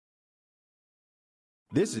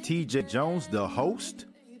This is TJ Jones, the host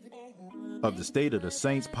of the State of the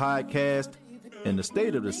Saints podcast, and the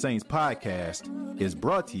State of the Saints podcast is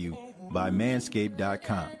brought to you by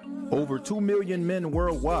Manscaped.com. Over 2 million men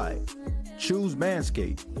worldwide choose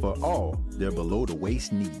Manscaped for all their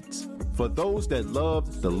below-the-waist needs. For those that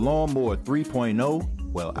love the Lawnmower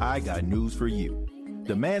 3.0, well, I got news for you.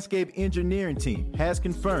 The Manscaped engineering team has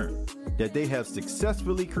confirmed that they have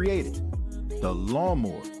successfully created the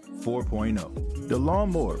Lawnmower 4.0. The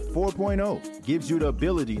Lawnmower 4.0 gives you the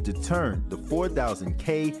ability to turn the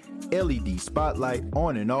 4000K LED spotlight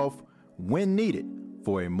on and off when needed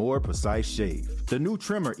for a more precise shave. The new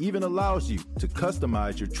trimmer even allows you to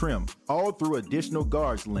customize your trim all through additional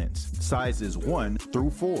guards lengths, sizes 1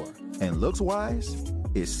 through 4. And looks-wise,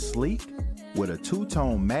 it's sleek with a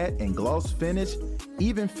two-tone matte and gloss finish,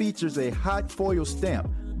 even features a hot foil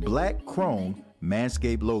stamp, black chrome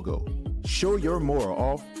Manscaped logo. Show your more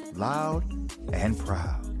off loud and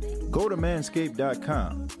proud. Go to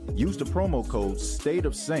manscaped.com, use the promo code State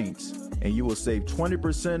of Saints, and you will save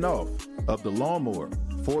 20% off of the Lawnmower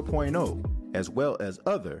 4.0 as well as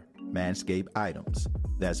other Manscaped items.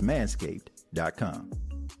 That's manscaped.com.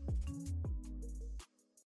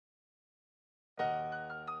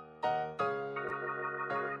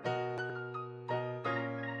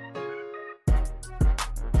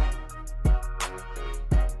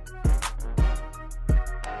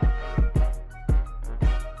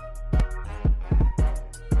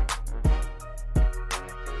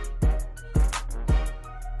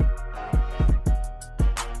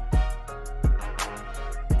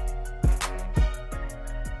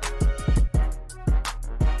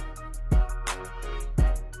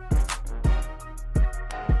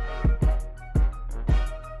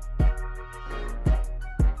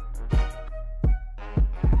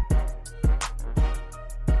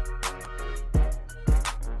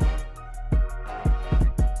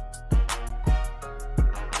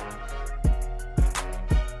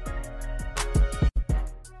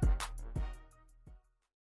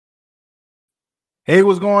 Hey,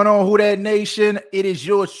 what's going on, Who Dat Nation? It is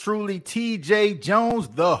yours truly, TJ Jones,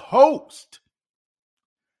 the host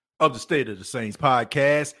of the State of the Saints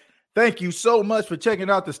podcast. Thank you so much for checking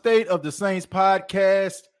out the State of the Saints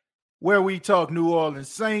podcast, where we talk New Orleans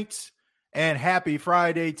Saints. And happy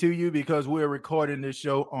Friday to you, because we're recording this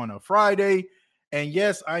show on a Friday. And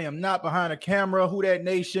yes, I am not behind a camera, Who Dat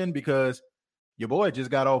Nation, because your boy just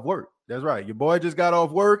got off work. That's right. Your boy just got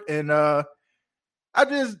off work, and I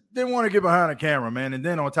just didn't want to get behind the camera, man. And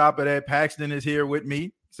then on top of that, Paxton is here with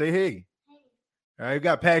me. Say hey. All right, we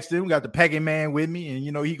got Paxton. We got the packing man with me.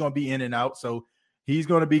 And, he's going to be in and out. So he's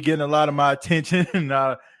going to be getting a lot of my attention. And,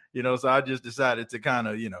 so I just decided to kind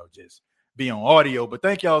of, just be on audio. But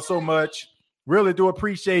thank y'all so much. Really do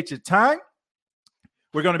appreciate your time.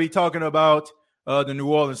 We're going to be talking about the New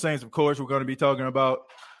Orleans Saints, of course. We're going to be talking about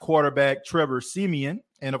quarterback Trevor Siemian.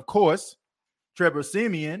 And, of course, Trevor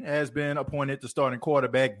Siemian has been appointed the starting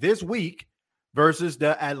quarterback this week versus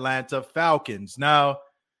the Atlanta Falcons. Now,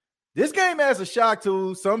 this game has a shock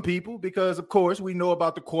to some people because, of course, we know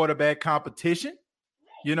about the quarterback competition.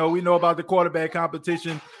 We know about the quarterback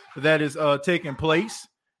competition that is taking place.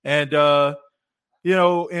 And, in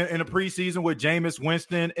the preseason with Jameis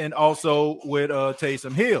Winston and also with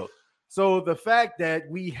Taysom Hill. So the fact that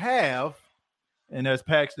we have, and that's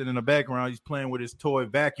Paxton in the background, he's playing with his toy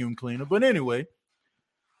vacuum cleaner. But anyway,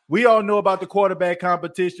 we all know about the quarterback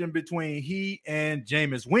competition between he and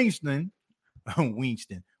Jameis Winston during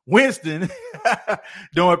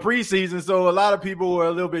preseason. So a lot of people were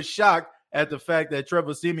a little bit shocked at the fact that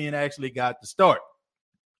Trevor Siemian actually got the start.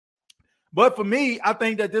 But for me, I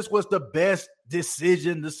think that this was the best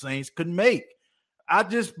decision the Saints could make. I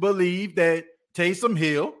just believe that Taysom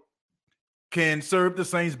Hill can serve the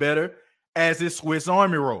Saints better as his Swiss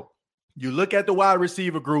Army roll. You look at the wide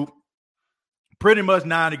receiver group, pretty much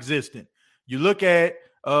non-existent. You look at,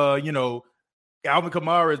 Alvin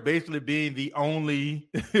Kamara as basically being the only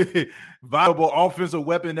viable offensive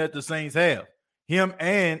weapon that the Saints have, him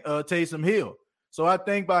and Taysom Hill. So I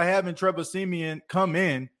think by having Trevor Siemian come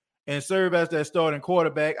in and serve as that starting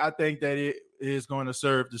quarterback, I think that it is going to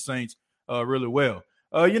serve the Saints really well.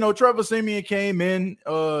 Trevor Siemian came in,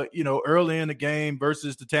 early in the game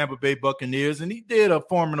versus the Tampa Bay Buccaneers, and he did a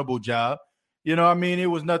formidable job. It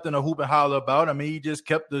was nothing to hoop and holler about. He just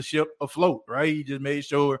kept the ship afloat, right? He just made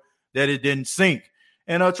sure that it didn't sink.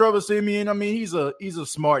 And Trevor Siemian, he's a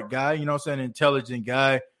smart guy, an intelligent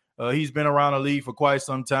guy. He's been around the league for quite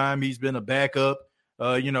some time. He's been a backup.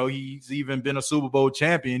 He's even been a Super Bowl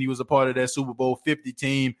champion. He was a part of that Super Bowl 50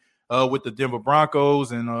 team with the Denver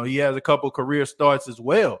Broncos, and he has a couple career starts as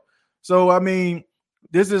well. So,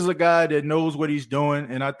 this is a guy that knows what he's doing.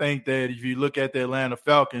 And I think that if you look at the Atlanta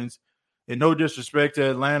Falcons, and no disrespect to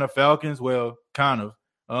Atlanta Falcons, well, kind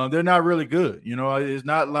of, they're not really good. It's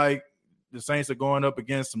not like the Saints are going up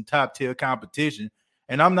against some top tier competition.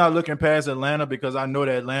 And I'm not looking past Atlanta because I know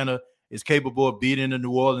that Atlanta is capable of beating the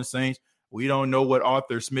New Orleans Saints. We don't know what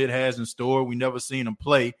Arthur Smith has in store. We never seen him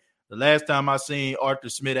play. The last time I seen Arthur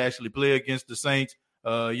Smith actually play against the Saints,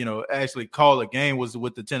 actually call a game was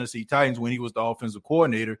with the Tennessee Titans when he was the offensive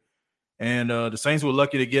coordinator. And the Saints were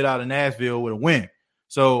lucky to get out of Nashville with a win.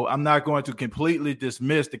 So I'm not going to completely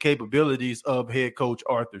dismiss the capabilities of head coach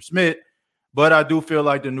Arthur Smith, but I do feel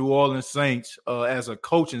like the New Orleans Saints, as a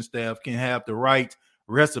coaching staff, can have the right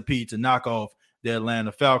recipe to knock off the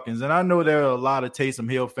Atlanta Falcons. And I know there are a lot of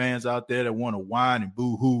Taysom Hill fans out there that want to whine and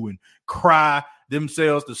boo-hoo and cry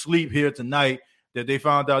themselves to sleep here tonight that they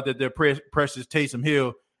found out that their precious Taysom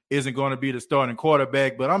Hill isn't going to be the starting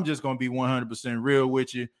quarterback. But I'm just going to be 100% real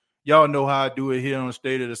with you. Y'all know how I do it here on the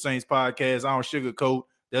State of the Saints podcast. I don't sugarcoat.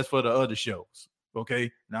 That's for the other shows,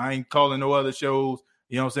 okay? Now, I ain't calling no other shows,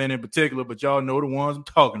 in particular, but y'all know the ones I'm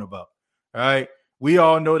talking about, all right? We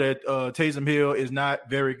all know that Taysom Hill is not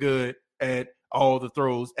very good at all the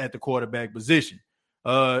throws at the quarterback position.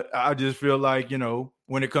 I just feel like,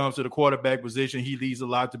 when it comes to the quarterback position, he leaves a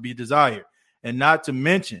lot to be desired. And not to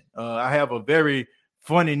mention, I have a very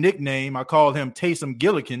funny nickname. I call him Taysom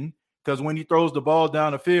Gillikin because when he throws the ball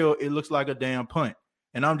down the field, it looks like a damn punt.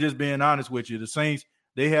 And I'm just being honest with you. The Saints,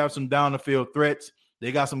 they have some down the field threats.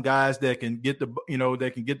 They got some guys that can get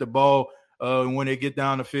the ball when they get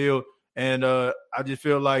down the field. And I just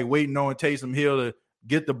feel like waiting on Taysom Hill to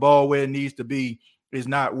get the ball where it needs to be is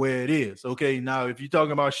not where it is. Okay, now if you're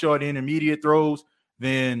talking about short intermediate throws,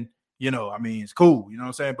 then, it's cool. You know what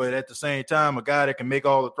I'm saying? But at the same time, a guy that can make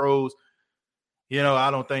all the throws, I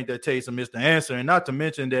don't think that Taysom is the answer. And not to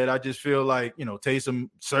mention that I just feel like, Taysom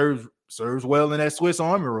serves well in that Swiss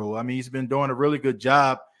Army roll. I mean, he's been doing a really good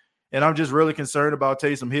job. And I'm just really concerned about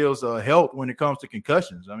Taysom Hill's health when it comes to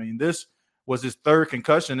concussions. I mean, this was his third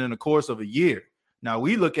concussion in the course of a year. Now,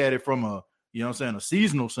 we look at it from a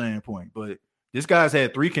seasonal standpoint, but this guy's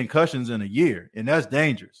had 3 concussions in a year, and that's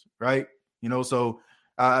dangerous, right? So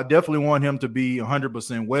I definitely want him to be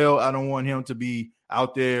 100% well. I don't want him to be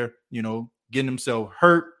out there, getting himself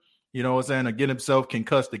hurt, or getting himself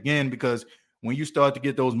concussed again, because when you start to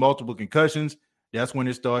get those multiple concussions, that's when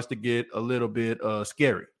it starts to get a little bit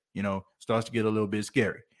scary, starts to get a little bit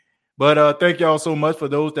scary. But thank y'all so much for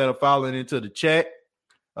those that are following into the chat.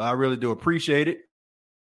 I really do appreciate it.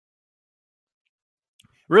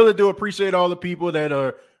 Really do appreciate all the people that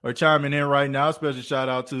are chiming in right now. Special shout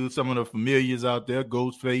out to some of the familiars out there.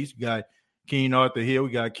 Ghostface, we got Keen Arthur Hill,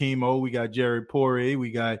 we got Chemo, we got Jerry Poirier,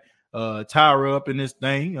 we got Tyra up in this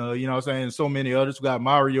thing. So many others. We got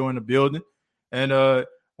Mario in the building. And I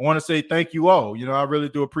want to say thank you all. I really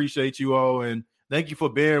do appreciate you all. And thank you for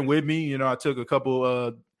bearing with me. I took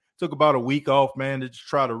about a week off, man, to just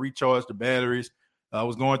try to recharge the batteries. I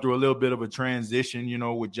was going through a little bit of a transition,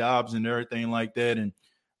 with jobs and everything like that. And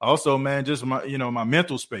also, man, just my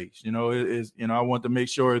mental space, I want to make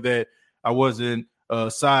sure that I wasn't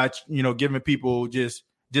giving people just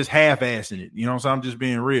half-assing it. So I'm just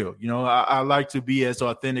being real. I like to be as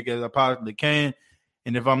authentic as I possibly can.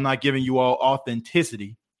 And if I'm not giving you all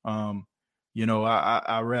authenticity, I'd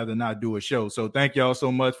rather not do a show. So thank y'all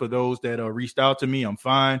so much for those that reached out to me. I'm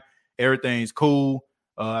fine. Everything's cool.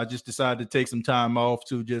 I just decided to take some time off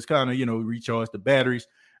to just kind of, recharge the batteries.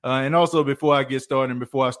 And also, before I get started and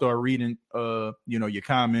before I start reading, your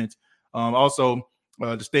comments, also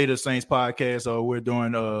the State of the Saints podcast, we're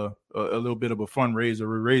doing a little bit of a fundraiser.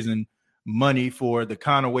 We're raising money for the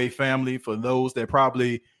Conaway family, for those that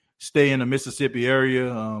probably stay in the Mississippi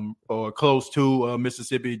area or close to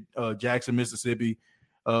Mississippi, Jackson, Mississippi.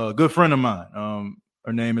 A good friend of mine.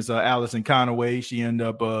 Her name is Allison Conaway. She ended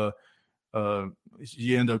up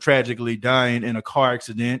tragically dying in a car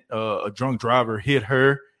accident. A drunk driver hit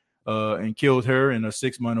her and killed her and a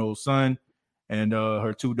 6-month-old son. And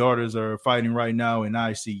her 2 daughters are fighting right now in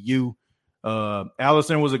ICU.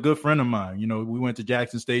 Allison was a good friend of mine. We went to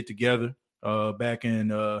Jackson State together back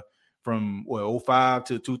in from 05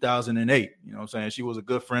 to 2008. She was a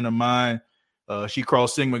good friend of mine. She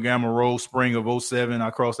crossed Sigma Gamma Rho spring of 07. I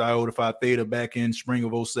crossed Iota Phi Theta back in spring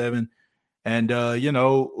of 07. And,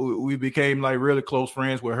 we became like really close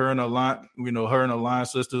friends with her and her line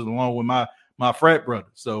sisters, along with my frat brother.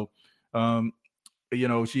 So,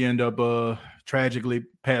 she ended up tragically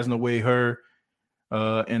passing away, her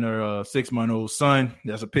and her 6-month-old son.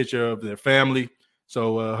 That's a picture of their family.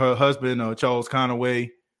 So her husband, Charles Conaway,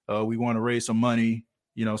 we want to raise some money,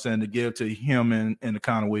 to give to him and the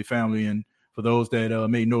Conaway family. And for those that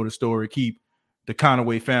may know the story, keep the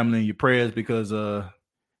Conaway family in your prayers because,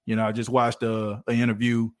 I just watched an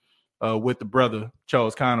interview with the brother,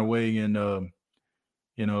 Charles Conaway, and,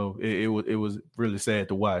 it was really sad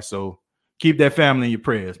to watch. So keep that family in your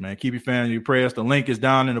prayers, man. Keep your family in your prayers. The link is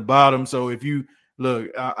down in the bottom. So if you look,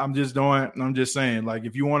 I'm just saying, like,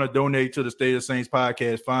 if you want to donate to the State of Saints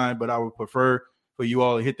podcast, fine. But I would prefer for you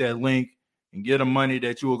all to hit that link and get the money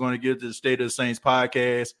that you are going to give to the State of the Saints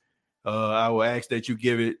podcast. I will ask that you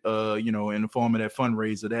give it, in the form of that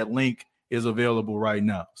fundraiser. That link is available right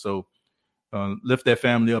now. So lift that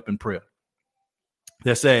family up in prayer.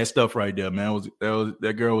 That's sad stuff right there, man.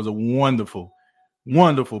 That girl was a wonderful,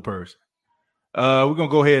 wonderful person. We're going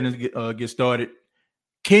to go ahead and get started.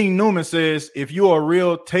 King Newman says, if you're a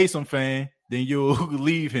real Taysom fan, then you'll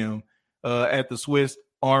leave him at the Swiss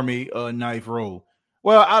Army knife roll.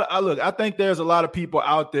 Well, I think there's a lot of people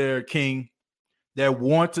out there, King, that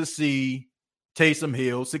want to see Taysom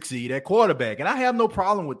Hill succeed at quarterback. And I have no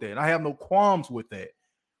problem with that. I have no qualms with that.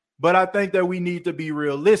 But I think that we need to be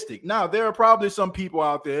realistic. Now, there are probably some people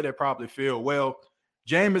out there that probably feel, well,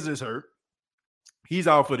 Jameis is hurt. He's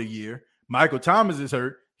out for the year. Michael Thomas is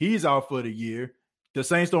hurt. He's out for the year. The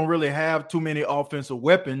Saints don't really have too many offensive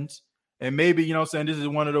weapons. And maybe, this is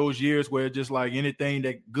one of those years where just like anything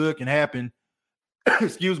that good can happen,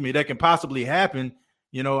 that can possibly happen,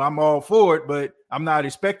 I'm all for it, but I'm not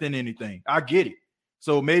expecting anything. I get it.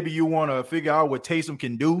 So maybe you want to figure out what Taysom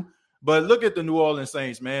can do. But look at the New Orleans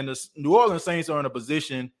Saints, man. The New Orleans Saints are in a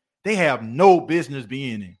position they have no business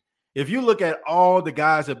being in. If you look at all the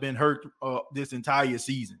guys that have been hurt this entire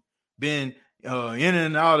season, been in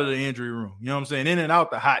and out of the injury room, in and out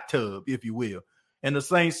the hot tub, if you will. And the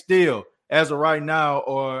Saints still, as of right now,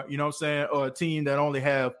 or a team that only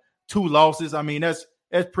have 2 losses. I mean, that's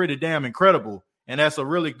pretty damn incredible. And that's a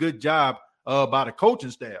really good job by the coaching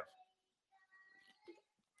staff.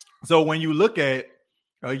 So when you look at,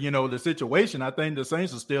 the situation, I think the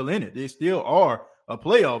Saints are still in it. They still are a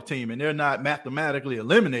playoff team, and they're not mathematically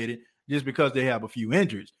eliminated just because they have a few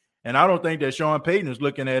injuries. And I don't think that Sean Payton is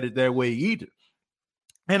looking at it that way either.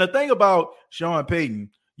 And the thing about Sean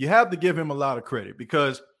Payton, you have to give him a lot of credit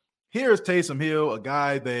because here's Taysom Hill, a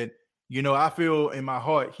guy that, I feel in my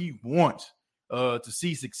heart he wants to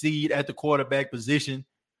see succeed at the quarterback position.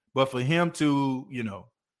 But for him to,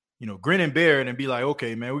 grin and bear it and be like,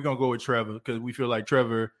 okay, man, we're going to go with Trevor because we feel like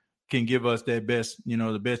Trevor can give us that best,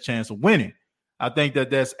 the best chance of winning. I think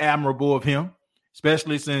that that's admirable of him,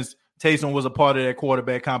 especially since Taysom was a part of that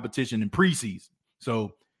quarterback competition in preseason.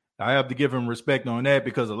 So I have to give him respect on that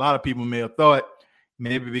because a lot of people may have thought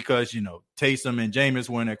maybe because, Taysom and Jameis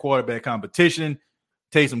were in that quarterback competition,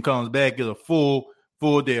 Taysom comes back, gets a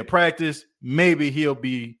full day of practice. Maybe he'll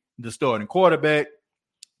be the starting quarterback.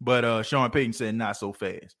 But Sean Payton said not so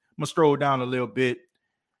fast. I'm going to stroll down a little bit.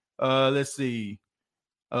 Let's see.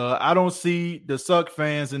 I don't see the Suck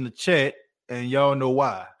fans in the chat, and y'all know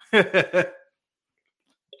why.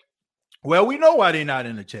 Well, we know why they're not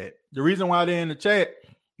in the chat. The reason why they're in the chat,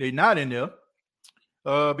 they're not in there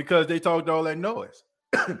because they talked all that noise.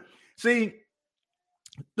 See,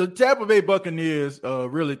 the Tampa Bay Buccaneers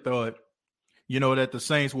really thought, that the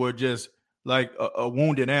Saints were just like a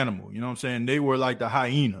wounded animal. You know what I'm saying? They were like the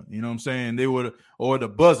hyena. You know what I'm saying? They were, or the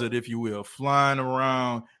buzzard, if you will, flying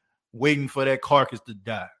around waiting for that carcass to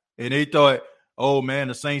die. And they thought, oh, man,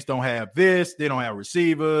 the Saints don't have this. They don't have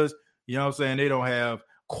receivers. You know what I'm saying? They don't have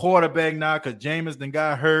quarterback now because Jameis done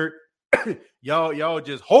got hurt. y'all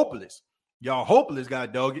just hopeless. Y'all hopeless,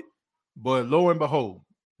 God dog it. But lo and behold,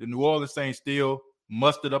 the New Orleans Saints still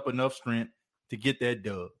mustered up enough strength to get that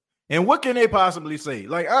dub. And what can they possibly say?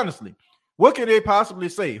 Like, honestly, what can they possibly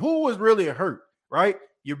say? Who was really hurt, right?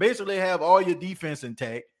 You basically have all your defense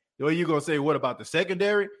intact. Or you're going to say, what about the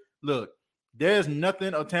secondary? Look, there's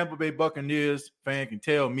nothing a Tampa Bay Buccaneers fan can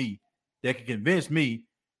tell me that can convince me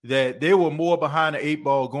that they were more behind the 8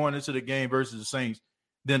 ball going into the game versus the Saints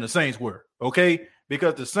than the Saints were, okay?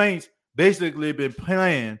 Because the Saints basically been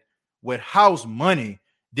playing with house money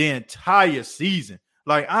the entire season.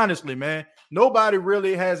 Like, honestly, man, nobody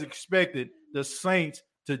really has expected the Saints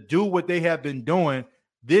to do what they have been doing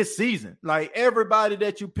this season. Like, everybody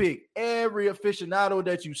that you pick, every aficionado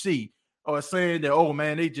that you see are saying that, oh,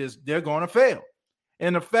 man, they're going to fail.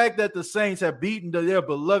 And the fact that the Saints have beaten their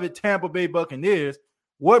beloved Tampa Bay Buccaneers,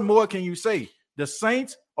 what more can you say? The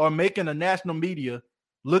Saints are making the national media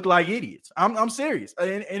look like idiots. I'm serious.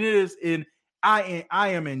 And it is I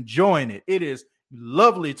am enjoying it. It is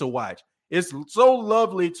lovely to watch. It's so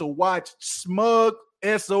lovely to watch smug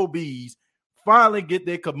SOBs finally get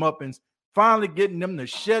their comeuppance, finally getting them to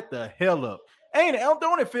shut the hell up.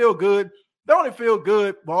 Don't it feel good Don't it feel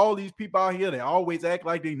good for all these people out here that always act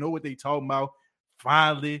like they know what they talking about,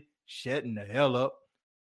 finally shutting the hell up?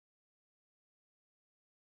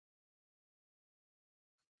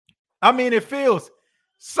 I mean, it feels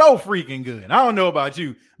so freaking good. I don't know about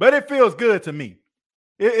you, but it feels good to me.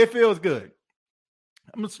 It feels good.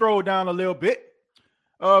 I'm gonna scroll down a little bit.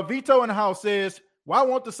 Vito in the house says, "Why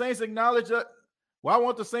won't the Saints acknowledge us? Why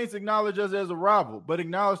won't the Saints acknowledge us as a rival, but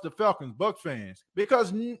acknowledge the Falcons, Bucks fans?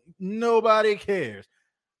 Because nobody cares.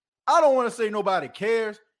 I don't want to say nobody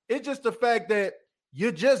cares. It's just the fact that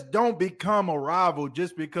you just don't become a rival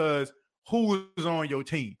just because who's on your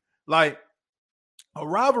team. Like a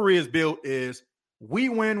rivalry is built is we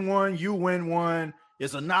win one, you win one.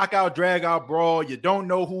 It's a knockout, drag out brawl. You don't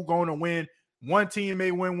know who's going to win. One team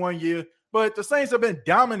may win one year, but the Saints have been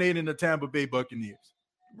dominating the Tampa Bay Buccaneers,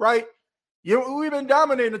 right? We've been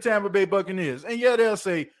dominating the Tampa Bay Buccaneers. And yeah, they'll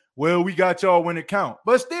say, well, we got y'all when it count.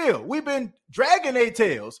 But still, we've been dragging their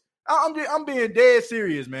tails. I'm being dead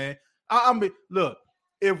serious, man. Look,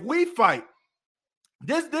 if we fight,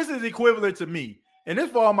 this is equivalent to me, and this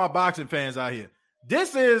for all my boxing fans out here.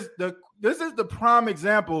 This is the prime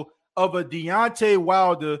example of a Deontay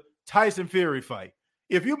Wilder Tyson Fury fight.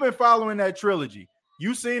 If you've been following that trilogy,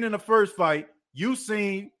 you seen in the first fight, you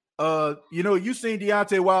seen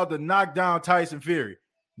Deontay Wilder knock down Tyson Fury,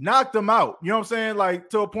 knocked him out. You know what I'm saying? Like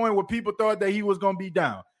to a point where people thought that he was gonna be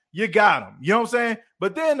down. You got him. You know what I'm saying?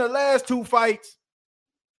 But then the last two fights,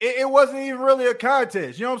 it wasn't even really a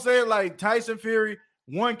contest. You know what I'm saying? Like Tyson Fury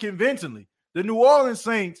won convincingly. The New Orleans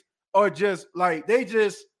Saints are just like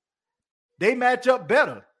they match up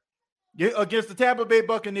better against the Tampa Bay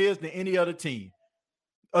Buccaneers than any other team.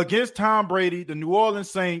 Against Tom Brady, the New Orleans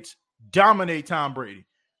Saints dominate Tom Brady.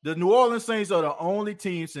 The New Orleans Saints are the only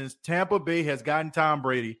team since Tampa Bay has gotten Tom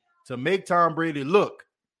Brady to make Tom Brady look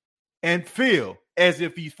and feel as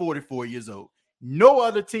if he's 44 years old. No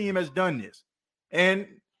other team has done this. And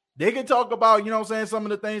they can talk about, you know what I'm saying, some of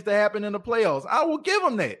the things that happen in the playoffs. I will give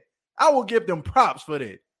them that. I will give them props for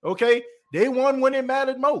that. Okay? They won when it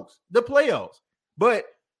mattered most, the playoffs. But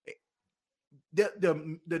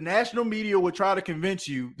the national media will try to convince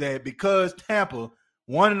you that because Tampa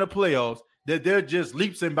won in the playoffs, that they're just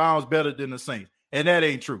leaps and bounds better than the Saints. And that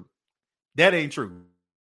ain't true. That ain't true.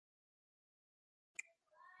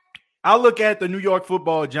 I look at the New York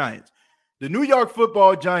Football Giants. The New York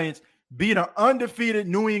Football Giants beat an undefeated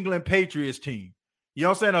New England Patriots team. You know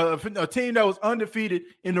what I'm saying? A team that was undefeated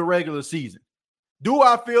in the regular season. Do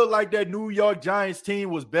I feel like that New York Giants team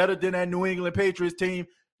was better than that New England Patriots team?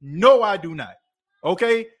 No, I do not.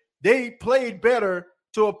 Okay? They played better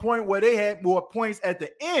to a point where they had more points at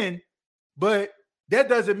the end, but that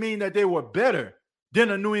doesn't mean that they were better than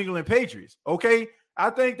the New England Patriots. Okay? I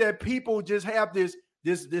think that people just have this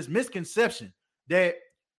misconception that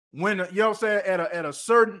when, you know what I'm saying, at a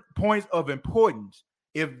certain point of importance,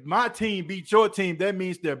 if my team beats your team, that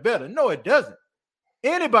means they're better. No, it doesn't.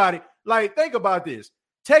 Anybody, like, think about this.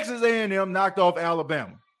 Texas A&M knocked off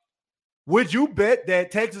Alabama. Would you bet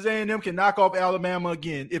that Texas A&M can knock off Alabama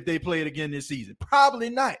again if they play it again this season? Probably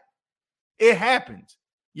not. It happens.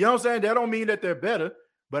 You know what I'm saying? That don't mean that they're better,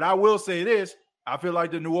 but I will say this. I feel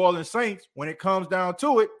like the New Orleans Saints, when it comes down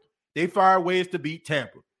to it, they find ways to beat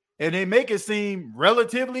Tampa. And they make it seem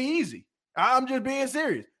relatively easy. I'm just being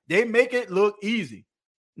serious. They make it look easy.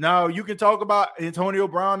 Now, you can talk about Antonio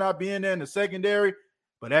Brown not being there in the secondary,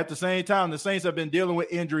 but at the same time, the Saints have been dealing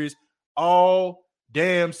with injuries all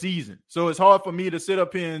damn season. So it's hard for me to sit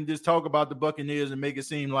up here and just talk about the Buccaneers and make it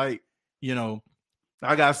seem like, you know,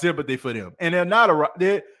 I got sympathy for them. And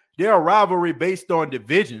they're a rivalry based on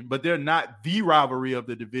division, but they're not the rivalry of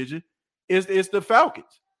the division. It's the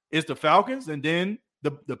Falcons. It's the Falcons and then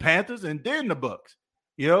the Panthers and then the Bucks.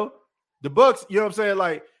 You know, the Bucks, you know what I'm saying?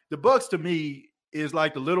 Like the Bucks to me is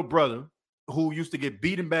like the little brother who used to get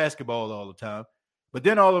beat in basketball all the time. But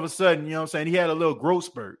then all of a sudden, you know what I'm saying, he had a little growth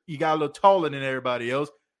spurt. He got a little taller than everybody else.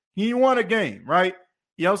 He won a game, right?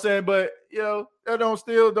 You know what I'm saying? But, you know, that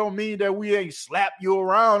don't mean that we ain't slapped you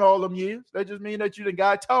around all them years. That just mean that you done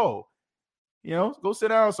got tall. You know, go sit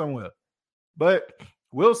down somewhere. But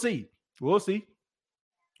we'll see. We'll see.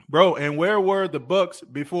 Bro, and where were the Bucks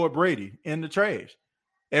before Brady? In the trash.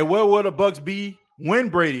 And where will the Bucks be when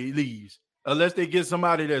Brady leaves? Unless they get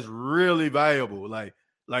somebody that's really valuable. Like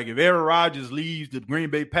if Aaron Rodgers leaves the Green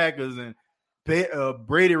Bay Packers and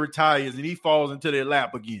Brady retires and he falls into their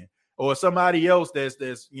lap again. Or somebody else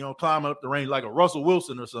that's you know, climbing up the range like a Russell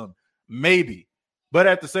Wilson or something. Maybe. But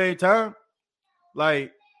at the same time,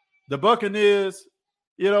 like the Buccaneers,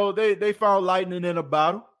 you know, they found lightning in a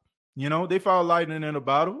bottle. You know, they found lightning in a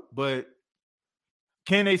bottle, but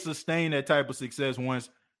can they sustain that type of success once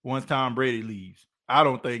once Tom Brady leaves. I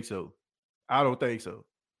don't think so.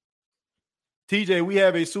 TJ, we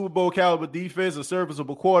have a Super Bowl caliber defense, a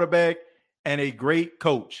serviceable quarterback, and a great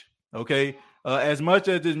coach. Okay. As much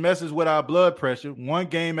as this messes with our blood pressure, one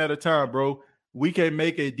game at a time, bro, we can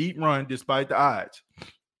make a deep run despite the odds.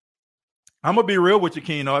 I'm going to be real with you,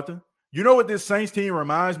 King Arthur. You know what this Saints team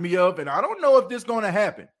reminds me of? And I don't know if this is going to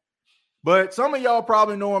happen, but some of y'all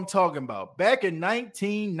probably know what I'm talking about. Back in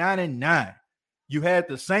 1999, you had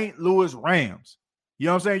the St. Louis Rams. You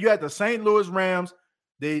know what I'm saying? You had the St. Louis Rams.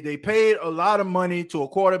 They paid a lot of money to a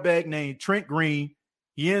quarterback named Trent Green.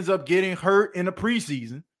 He ends up getting hurt in the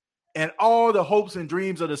preseason, and all the hopes and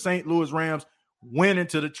dreams of the St. Louis Rams went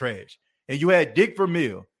into the trash. And you had Dick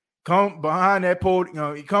Vermeil come behind that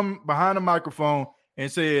podium, he come behind the microphone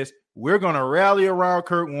and says, we're going to rally around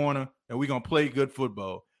Kurt Warner and we're going to play good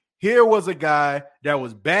football. Here was a guy that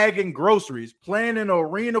was bagging groceries, playing in an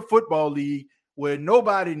arena football league where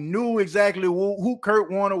nobody knew exactly who Kurt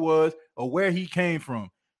Warner was or where he came from.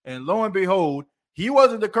 And lo and behold, he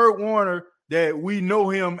wasn't the Kurt Warner that we know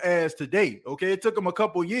him as today. Okay, it took him a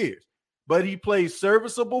couple years, but he played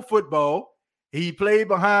serviceable football. He played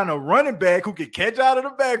behind a running back who could catch out of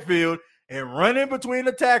the backfield and run in between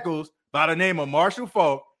the tackles by the name of Marshall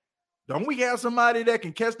Faulk. Don't we have somebody that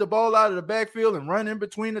can catch the ball out of the backfield and run in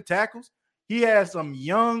between the tackles? He has some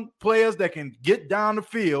young players that can get down the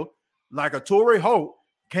field like a Torrey Holt.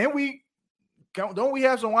 Don't we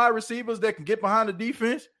have some wide receivers that can get behind the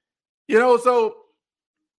defense? You know, so,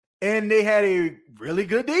 and they had a really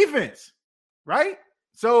good defense, right?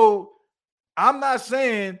 So I'm not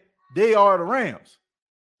saying they are the Rams.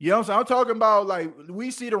 You know what I'm saying? I'm talking about, like,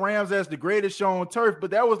 we see the Rams as the greatest show on turf,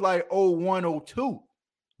 but that was like 01, 02.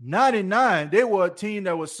 99, they were a team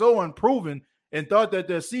that was so unproven and thought that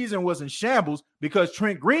their season was in shambles because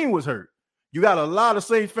Trent Green was hurt. You got a lot of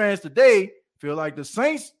Saints fans today feel like the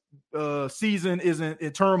Saints season isn't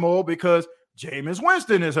in turmoil because Jameis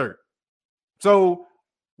Winston is hurt. So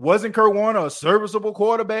wasn't Kurt Warner a serviceable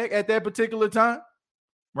quarterback at that particular time?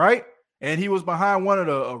 Right? And he was behind one of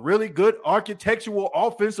a really good architectural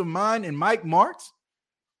offensive mind in Mike Martz.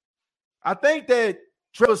 I think that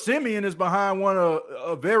Trevor Siemian is behind one of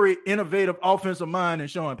a very innovative offensive mind in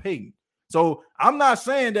Sean Payton. So I'm not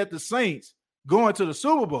saying that the Saints going to the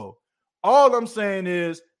Super Bowl. All I'm saying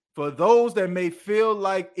is, for those that may feel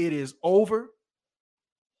like it is over,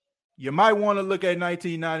 you might want to look at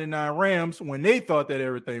 1999 Rams when they thought that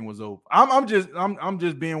everything was over. I'm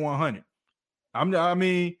just being 100. I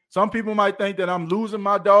mean, some people might think that I'm losing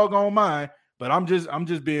my doggone mind, but I'm just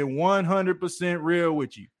being 100% real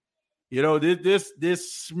with you. You know, this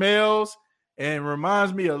smells and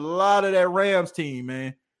reminds me a lot of that Rams team,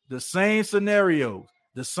 man. The same scenarios,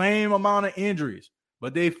 the same amount of injuries,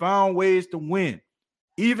 but they found ways to win.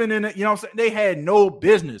 Even in, you know what I'm saying, they had no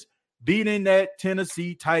business beating that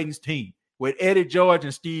Tennessee Titans team with Eddie George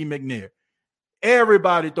and Steve McNair.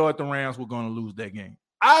 Everybody thought the Rams were going to lose that game.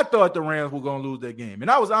 I thought the Rams were going to lose that game.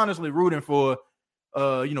 And I was honestly rooting for,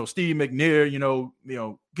 Steve McNair,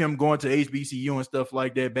 him going to HBCU and stuff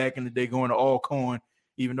like that back in the day, going to Alcorn,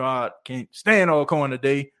 even though I can't stand Alcorn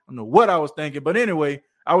today. I don't know what I was thinking. But anyway,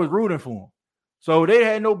 I was rooting for him. So they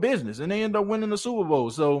had no business, and they ended up winning the Super Bowl.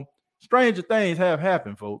 So stranger things have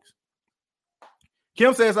happened, folks.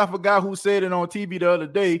 Kim says, I forgot who said it on TV the other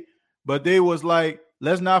day, but they was like,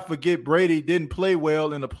 let's not forget Brady didn't play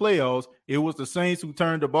well in the playoffs. It was the Saints who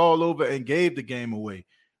turned the ball over and gave the game away.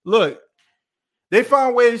 Look, they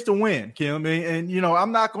found ways to win, Kim, and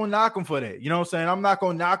I'm not going to knock them for that. You know what I'm saying? I'm not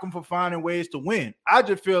going to knock them for finding ways to win. I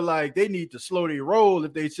just feel like they need to slow their roll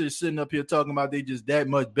if they just sitting up here talking about they just that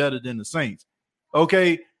much better than the Saints.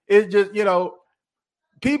 Okay? It's just,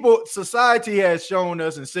 society has shown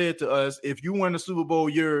us and said to us, if you win the Super Bowl,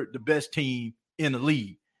 you're the best team in the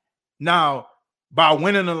league. Now, by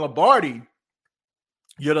winning the Lombardi,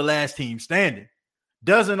 you're the last team standing.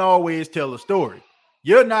 Doesn't always tell a story.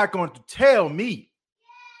 You're not going to tell me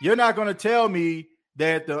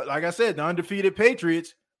that like I said, the undefeated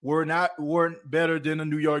Patriots weren't better than the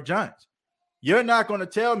New York Giants. You're not going to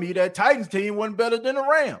tell me that Titans team wasn't better than the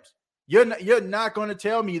Rams. You're not going to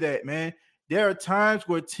tell me that, man. There are times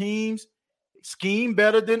where teams scheme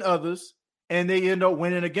better than others and they end up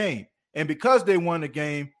winning a game. And because they won the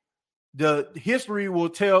game, the history will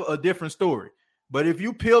tell a different story. But if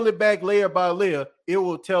you peel it back layer by layer, it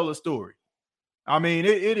will tell a story. I mean,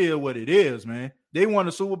 it is what it is, man. They won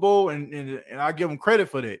the Super Bowl, and I give them credit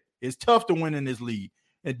for that. It's tough to win in this league.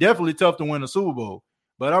 It's definitely tough to win a Super Bowl.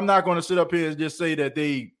 But I'm not going to sit up here and just say that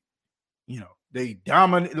they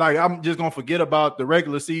dominate. Like, I'm just going to forget about the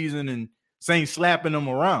regular season and Saints slapping them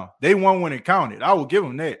around. They won when it counted. I will give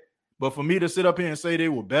them that. But for me to sit up here and say they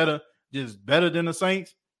were better, just better than the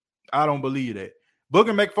Saints, I don't believe that.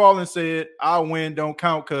 Booker McFarland said, our win don't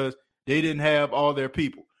count because they didn't have all their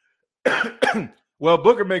people. Well,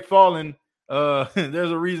 Booker McFarland,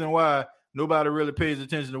 there's a reason why nobody really pays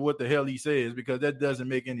attention to what the hell he says, because that doesn't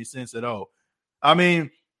make any sense at all. I mean,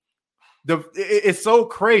 it's so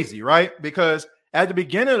crazy, right? Because at the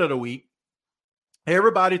beginning of the week,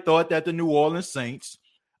 everybody thought that the New Orleans Saints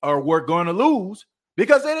were going to lose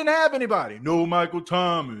because they didn't have anybody. No Michael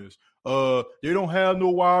Thomas. They don't have no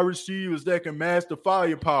wide receivers that can match the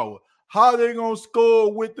firepower. How they going to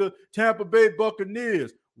score with the Tampa Bay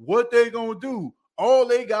Buccaneers? What they going to do? All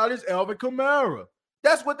they got is Alvin Kamara.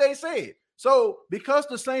 That's what they said. So because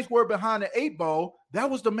the Saints were behind the 8 ball, that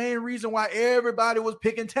was the main reason why everybody was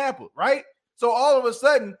picking Tampa, right? So all of a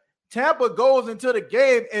sudden, Tampa goes into the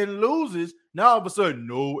game and loses. Now all of a sudden,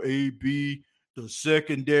 no AB, the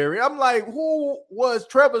secondary. I'm like, who was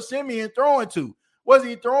Trevor Siemian throwing to? Was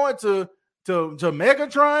he throwing to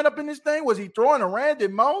Megatron up in this thing? Was he throwing to Randy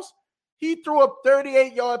Moss? He threw a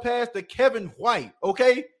 38-yard pass to Kevin White,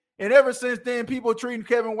 okay? And ever since then, people treating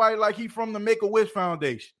Kevin White like he from the Make-A-Wish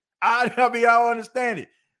Foundation. I mean, I don't understand it.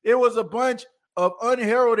 It was a bunch of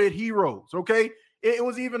unheralded heroes, okay? It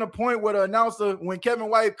was even a point where the announcer, when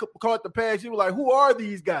Kevin White caught the pass, he was like, who are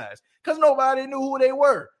these guys? Because nobody knew who they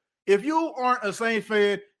were. If you aren't a Saints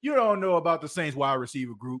fan, you don't know about the Saints wide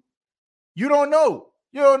receiver group. You don't know.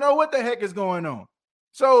 You don't know what the heck is going on.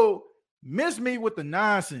 So miss me with the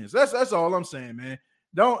nonsense. That's all I'm saying, man.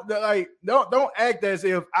 Don't act as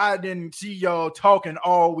if I didn't see y'all talking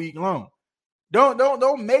all week long.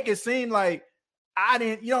 Don't make it seem like I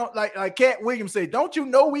didn't, like Cat Williams said, don't you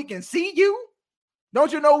know we can see you?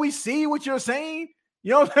 Don't you know we see what you're saying?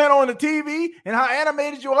 You know what I'm saying, on the TV and how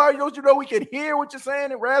animated you are? Don't you know we can hear what you're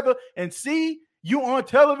saying and see you on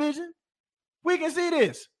television? We can see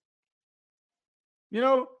this.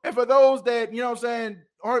 And for those that,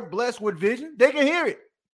 aren't blessed with vision, they can hear it.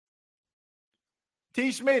 T.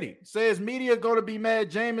 Smitty says media going to be mad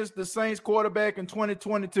Jameis, the Saints quarterback in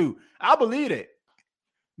 2022. I believe it.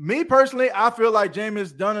 Me personally, I feel like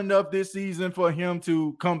Jameis done enough this season for him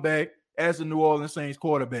to come back as the New Orleans Saints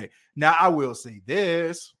quarterback. Now, I will say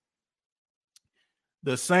this.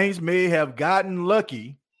 The Saints may have gotten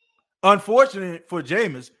lucky. Unfortunate for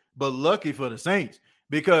Jameis, but lucky for the Saints.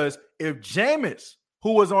 Because if Jameis,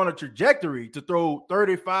 who was on a trajectory to throw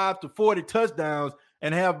 35 to 40 touchdowns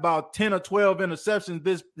and have about 10 or 12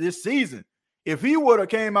 interceptions this season, if he would have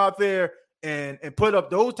came out there and put up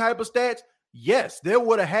those type of stats, yes, there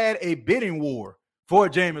would have had a bidding war for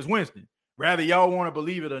Jameis Winston. Rather y'all want to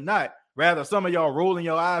believe it or not, rather some of y'all rolling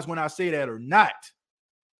your eyes when I say that or not,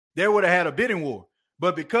 there would have had a bidding war.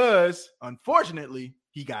 But because, unfortunately,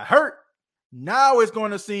 he got hurt, now it's going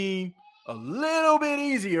to seem a little bit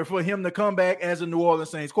easier for him to come back as a New Orleans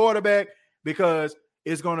Saints quarterback, because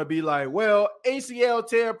it's going to be like, well, ACL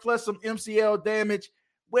tear plus some MCL damage.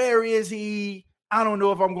 Where is he? I don't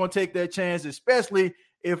know if I'm going to take that chance, especially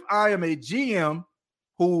if I am a GM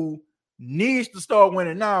who needs to start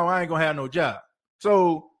winning now. I ain't going to have no job.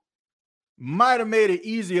 So might have made it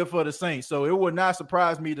easier for the Saints. So it would not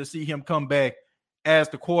surprise me to see him come back as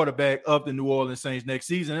the quarterback of the New Orleans Saints next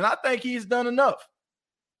season. And I think he's done enough.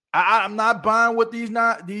 I'm not buying what these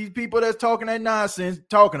people that's talking that nonsense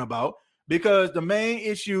talking about, because the main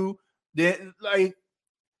issue that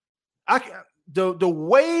the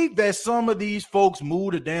way that some of these folks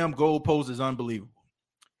move the damn goalposts is unbelievable.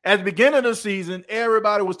 At the beginning of the season,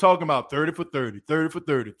 everybody was talking about 30 for 30, 30 for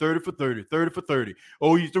 30, 30 for 30, 30 for 30.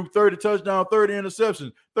 Oh, he threw 30 touchdowns, 30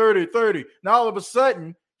 interceptions, 30, 30. Now all of a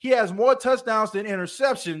sudden, he has more touchdowns than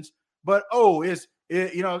interceptions, but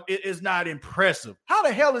it's not impressive. How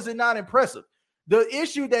the hell is it not impressive? The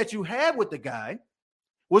issue that you had with the guy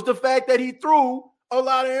was the fact that he threw a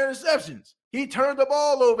lot of interceptions. He turned the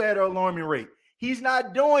ball over at an alarming rate. He's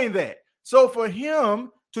not doing that. So for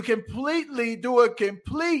him to completely do a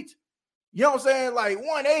complete, like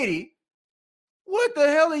 180, what the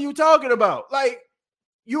hell are you talking about? Like,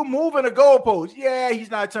 you moving the goalpost. Yeah, he's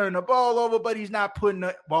not turning the ball over, but he's not putting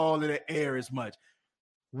the ball in the air as much.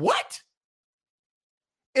 What?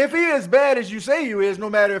 If he is as bad as you say he is, no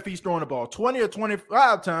matter if he's throwing the ball 20 or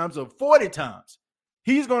 25 times or 40 times,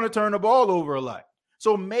 he's going to turn the ball over a lot.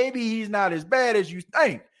 So maybe he's not as bad as you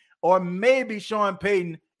think. Or maybe Sean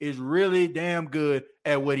Payton is really damn good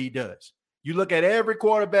at what he does. You look at every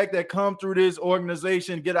quarterback that come through this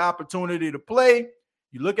organization, get an opportunity to play.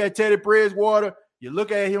 You look at Teddy Bridgewater. You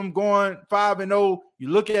look at him going 5-0. You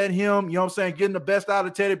look at him, getting the best out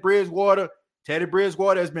of Teddy Bridgewater. Teddy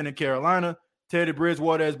Bridgewater has been in Carolina. Teddy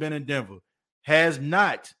Bridgewater has been in Denver. has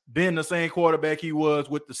not been the same quarterback he was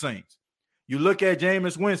with the Saints. You look at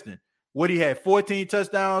Jameis Winston, what he had 14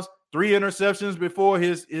 touchdowns, 3 interceptions before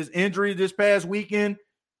his injury this past weekend,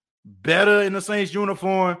 better in the Saints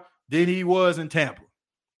uniform than he was in Tampa.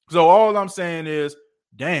 So all I'm saying is,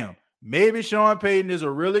 damn, maybe Sean Payton is a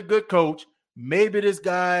really good coach. Maybe this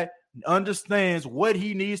guy understands what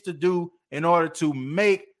he needs to do in order to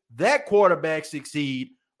make that quarterback succeed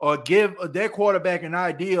or give that quarterback an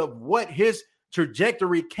idea of what his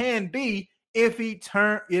trajectory can be if he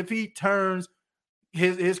turns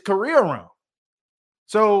his career around.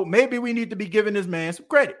 So maybe we need to be giving this man some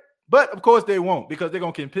credit. But of course they won't, because they're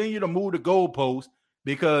going to continue to move the goalposts,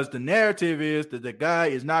 because the narrative is that the guy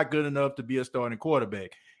is not good enough to be a starting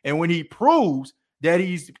quarterback. And when he proves that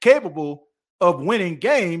he's capable of winning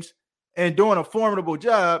games and doing a formidable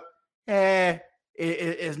job,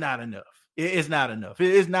 it's not enough. It's not enough.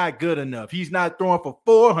 It's not good enough. He's not throwing for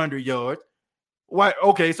 400 yards. Why?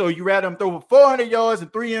 Okay, so you rather him throw for 400 yards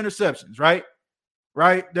and 3 interceptions, right?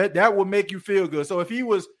 Right? That would make you feel good. So if he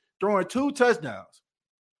was throwing 2 touchdowns,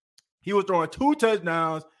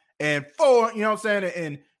 and 4, you know what I'm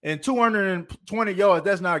saying, and 220 yards,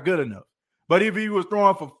 that's not good enough. But if he was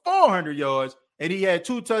throwing for 400 yards and he had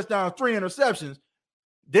 2 touchdowns, 3 interceptions,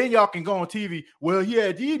 then y'all can go on TV. Well, he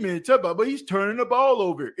had these many touchdowns, but he's turning the ball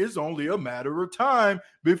over. It's only a matter of time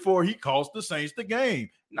before he costs the Saints the game.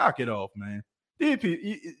 Knock it off, man.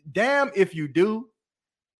 Damn if you do.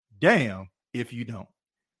 Damn if you don't.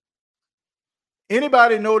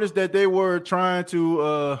 Anybody notice that they were trying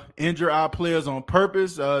to injure our players on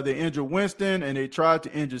purpose? They injured Winston and they tried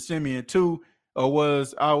to injure Siemian too. Or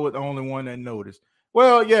was I the only one that noticed?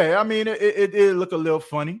 Well, yeah, I mean, it did look a little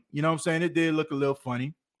funny. You know what I'm saying? It did look a little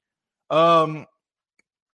funny. But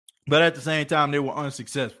at the same time, they were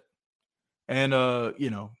unsuccessful. And,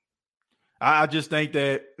 I just think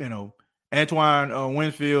that, Antoine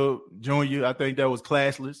Winfield Jr., I think that was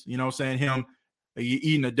classless. You know what I'm saying? Him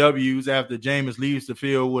eating the W's after Jameis leaves the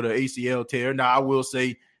field with an ACL tear. Now, I will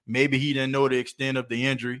say maybe he didn't know the extent of the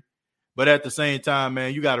injury. But at the same time,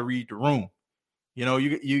 man, you got to read the room.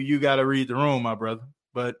 You got to read the room, my brother.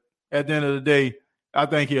 But at the end of the day, I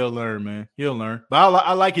think he'll learn, man. He'll learn. But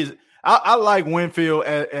I like Winfield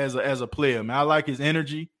as a player, man. I like his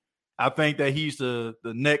energy. I think that he's the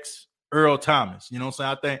next Earl Thomas. You know what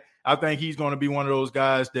I'm saying? I think he's going to be one of those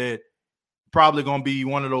guys that probably going to be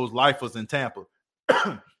one of those lifers in Tampa.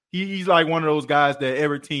 He's like one of those guys that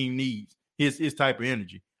every team needs, his type of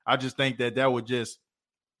energy. I just think that was just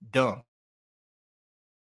dumb.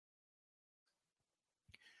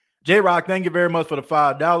 J-Rock, thank you very much for the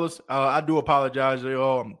 $5. I do apologize.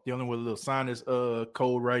 I'm dealing with a little sinus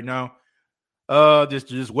cold right now.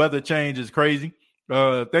 Just weather change is crazy.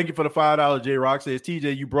 Thank you for the $5. J-Rock says,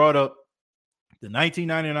 TJ, you brought up the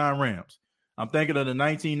 1999 Rams. I'm thinking of the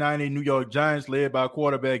 1990 New York Giants led by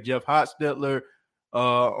quarterback Jeff Hostetler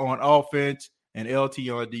on offense and LT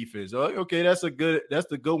on defense. Okay, that's a good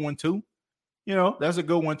one too. That's a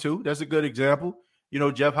good one too. That's a good example.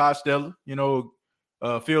 Jeff Hostetler,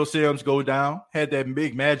 Phil Simms go down, had that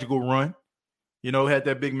big magical run,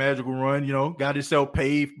 got himself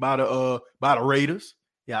paved by the Raiders.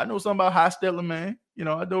 Yeah, I know something about Hostetler, man. I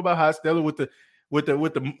know about Hostetler with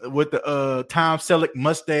the Tom Selleck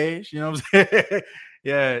mustache. You know what I'm saying?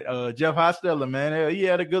 Yeah, Jeff Hostetler, man, he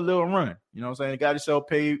had a good little run. You know what I'm saying? He got himself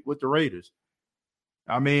paved with the Raiders.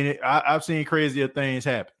 I mean, I've seen crazier things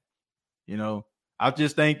happen. I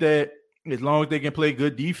just think that as long as they can play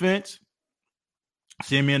good defense,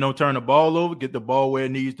 Siemian don't turn the ball over, get the ball where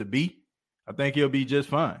it needs to be, I think he'll be just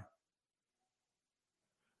fine.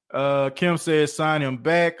 Kim says sign him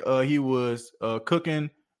back. He was cooking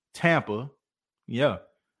Tampa. Yeah.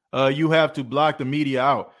 You have to block the media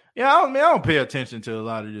out. Yeah, I don't pay attention to a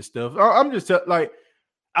lot of this stuff. I'm just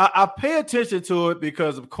I pay attention to it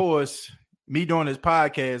because, of course, me doing this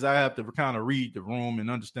podcast, I have to kind of read the room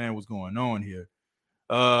and understand what's going on here.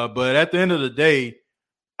 But at the end of the day,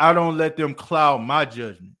 I don't let them cloud my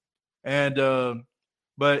judgment. And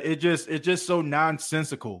but it's just so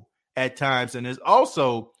nonsensical at times, and it's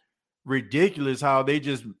also ridiculous how they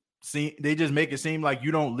just make it seem like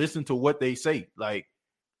you don't listen to what they say, like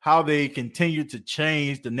how they continue to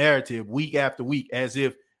change the narrative week after week, as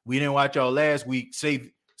if we didn't watch y'all last week say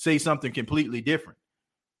something completely different.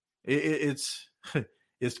 It's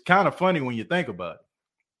kind of funny when you think about it.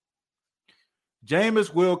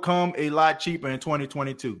 Jameis will come a lot cheaper in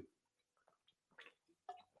 2022.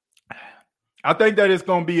 I think that it's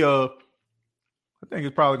going to be I think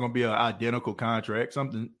it's probably going to be an identical contract,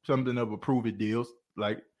 something of a prove it deals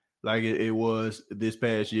like it was this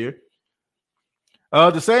past year.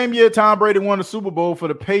 The same year Tom Brady won the Super Bowl for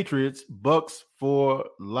the Patriots, Bucks for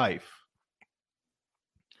life.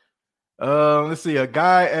 Let's see. A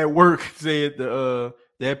guy at work said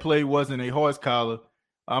that play wasn't a horse collar.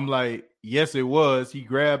 I'm like, yes, it was. He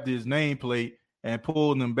grabbed his nameplate and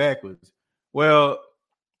pulled them backwards. Well,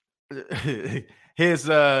 his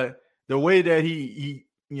the way that he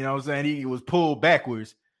you know what I'm saying, he was pulled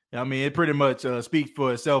backwards. I mean, it pretty much speaks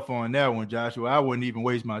for itself on that one, Joshua. I wouldn't even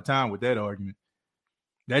waste my time with that argument.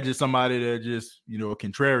 That's just somebody that just, a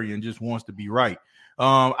contrarian, just wants to be right.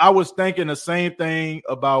 I was thinking the same thing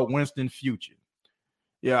about Winston Future.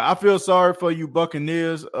 Yeah, I feel sorry for you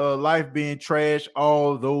Buccaneers, life being trash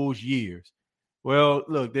all those years. Well,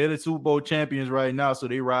 look, they're the Super Bowl champions right now, so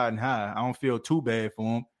they riding high. I don't feel too bad for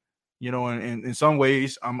them. And in some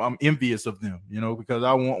ways, I'm envious of them, because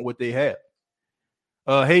I want what they have.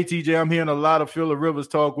 Hey, TJ, I'm hearing a lot of Phillip Rivers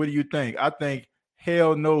talk. What do you think? I think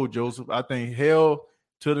hell no, Joseph. I think hell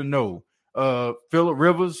to the no. Phillip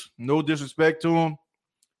Rivers, no disrespect to him.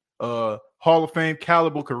 Hall of Fame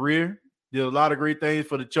caliber career. Did a lot of great things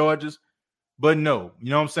for the Chargers, but no,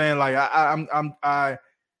 you know what I'm saying? Like I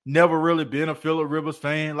never really been a Phillip Rivers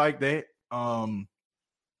fan like that.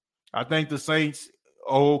 I think the Saints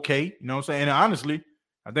are okay. You know what I'm saying? And honestly,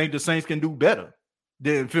 I think the Saints can do better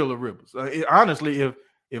than Phillip Rivers. Honestly,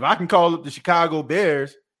 if I can call up the Chicago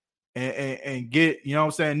Bears and get,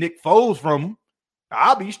 Nick Foles from them,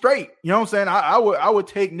 I'll be straight. You know what I'm saying? I would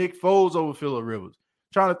take Nick Foles over Phillip Rivers.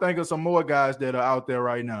 Trying to think of some more guys that are out there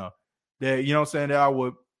right now that, that I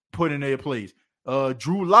would put in their place.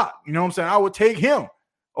 Drew Lock, you know what I'm saying? I would take him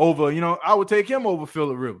over, I would take him over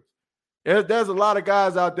Phillip Rivers. There's a lot of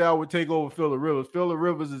guys out there I would take over Phillip Rivers. Phillip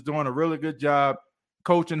Rivers is doing a really good job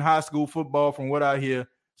coaching high school football from what I hear.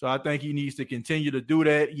 So I think he needs to continue to do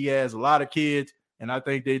that. He has a lot of kids, and I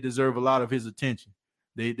think they deserve a lot of his attention.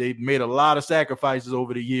 They've made a lot of sacrifices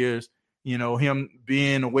over the years, him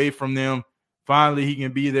being away from them. Finally, he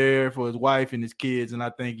can be there for his wife and his kids, and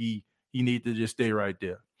I think he needs to just stay right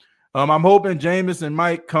there. I'm hoping Jameis and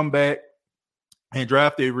Mike come back and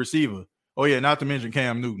draft a receiver. Oh, yeah, not to mention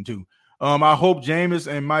Cam Newton, too. I hope Jameis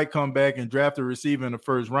and Mike come back and draft a receiver in the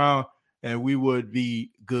first round, and we would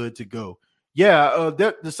be good to go. Yeah,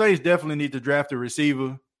 the Saints definitely need to draft a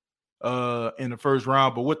receiver in the first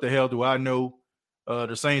round, but what the hell do I know?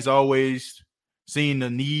 The Saints always seem to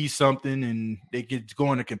need something, and they get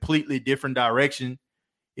going a completely different direction.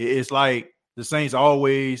 It's like the Saints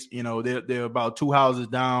always, they're about two houses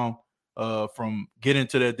down from getting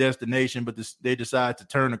to their destination, but they decide to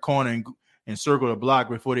turn the corner and circle the block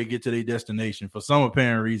before they get to their destination for some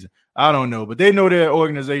apparent reason. I don't know, but they know their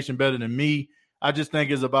organization better than me. I just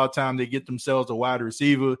think it's about time they get themselves a wide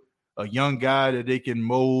receiver, a young guy that they can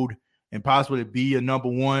mold and possibly be a number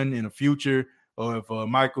one in the future. Or if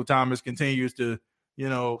Michael Thomas continues to,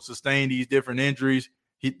 sustain these different injuries,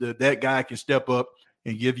 that guy can step up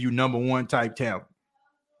and give you number one type talent.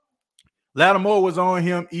 Lattimore was on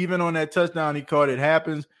him even on that touchdown he caught. It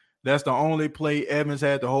happens. That's the only play Evans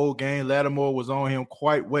had the whole game. Lattimore was on him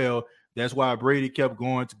quite well. That's why Brady kept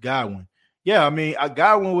going to Godwin. Yeah, I mean,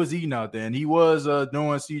 Godwin was eating out there, and he was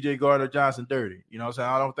doing C.J. Gardner-Johnson dirty. You know what I'm saying?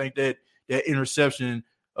 I don't think that interception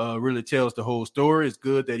really tells the whole story. It's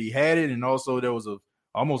good that he had it, and also there was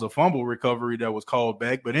almost a fumble recovery that was called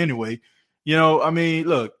back. But anyway,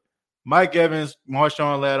 look, Mike Evans,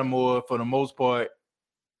 Marshawn Lattimore, for the most part,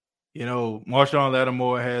 Marshawn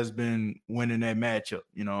Lattimore has been winning that matchup.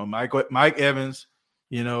 Mike Evans,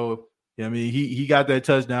 he got that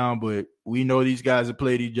touchdown, but we know these guys have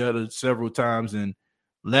played each other several times, and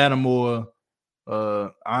Lattimore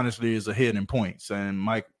honestly is ahead in points, and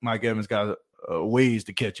Mike Evans got ways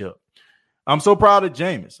to catch up. I'm so proud of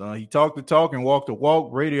Jameis. He talked the talk and walked the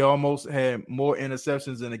walk. Brady almost had more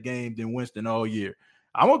interceptions in the game than Winston all year.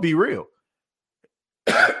 I'm going to be real.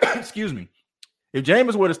 Excuse me. If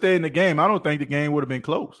Jameis would have stayed in the game, I don't think the game would have been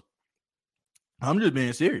close. I'm just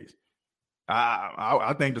being serious.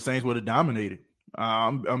 I think the Saints would have dominated.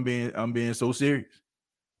 I'm being so serious.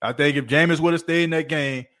 I think if Jameis would have stayed in that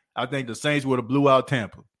game, I think the Saints would have blew out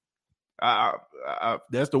Tampa.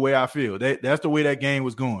 That's the way I feel. That's the way that game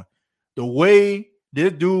was going. The way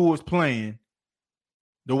this dude was playing,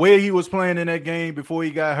 the way he was playing in that game before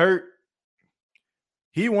he got hurt,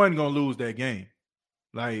 he wasn't going to lose that game.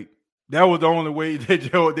 Like, that was the only way that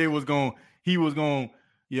he was going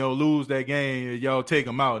to lose that game and y'all take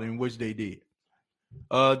him out, in which they did.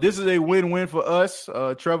 This is a win-win for us.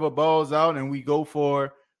 Trevor balls out and we go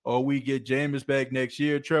for, or we get Jameis back next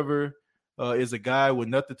year. Trevor is a guy with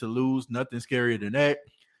nothing to lose, nothing scarier than that.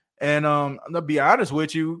 And I'm going to be honest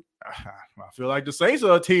with you, I feel like the Saints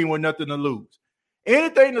are a team with nothing to lose.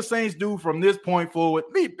 Anything the Saints do from this point forward,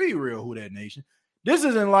 be real, who that nation. This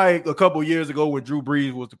isn't like a couple years ago when Drew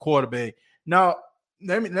Brees was the quarterback. Now,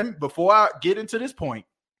 let me before I get into this point,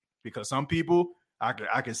 because some people I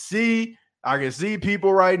can see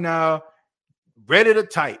people right now ready to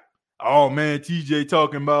type. Oh man, TJ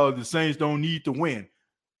talking about the Saints don't need to win.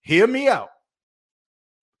 Hear me out.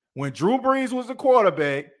 When Drew Brees was the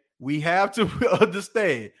quarterback, we have to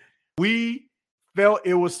understand we felt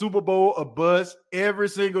it was Super Bowl a buzz every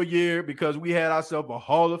single year because we had ourselves a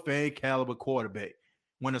Hall of Fame caliber quarterback.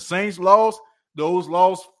 When the Saints lost, those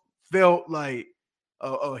losses felt like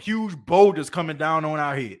a huge boulders coming down on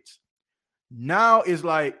our heads. Now it's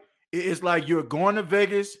like you're going to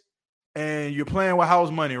Vegas and you're playing with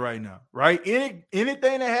house money right now, right?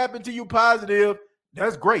 Anything that happened to you positive,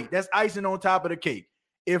 that's great. That's icing on top of the cake.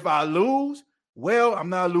 If I lose, well, I'm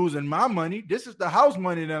not losing my money. This is the house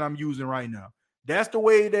money that I'm using right now. That's the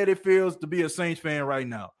way that it feels to be a Saints fan right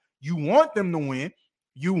now. You want them to win.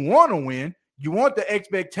 You want to win. You want the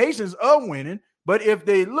expectations of winning. But if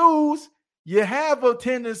they lose, you have a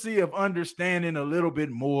tendency of understanding a little bit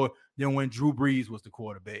more than when Drew Brees was the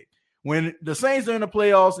quarterback. When the Saints are in the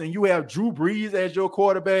playoffs and you have Drew Brees as your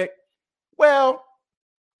quarterback, well,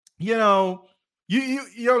 you know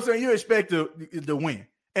what I'm saying? You expect to win.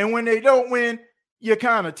 And when they don't win, you're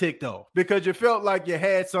kind of ticked off because you felt like you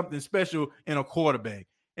had something special in a quarterback,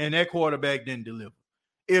 and that quarterback didn't deliver.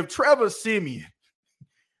 If Trevor Siemian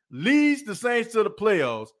leads the Saints to the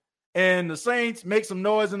playoffs and the Saints make some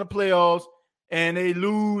noise in the playoffs and they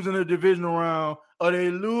lose in the divisional round or they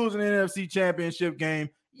lose in the NFC Championship game,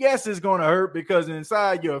 yes, it's going to hurt because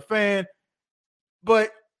inside you're a fan,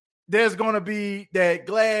 but there's going to be that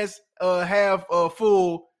glass half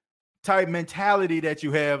full type mentality that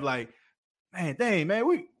you have like, man,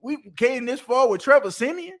 we came this far with Trevor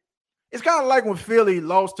Siemian. It's kind of like when Philly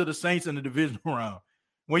lost to the Saints in the divisional round.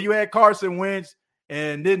 When you had Carson Wentz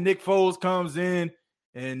and then Nick Foles comes in,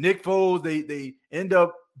 and Nick Foles, they end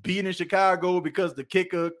up beating Chicago because the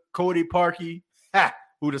kicker, Cody Parkey,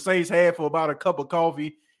 who the Saints had for about a cup of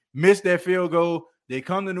coffee, missed that field goal. They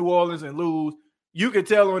come to New Orleans and lose. You can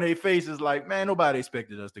tell on their faces like, man, nobody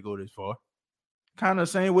expected us to go this far. Kind of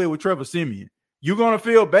the same way with Trevor Siemian. You're going to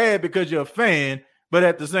feel bad because you're a fan, but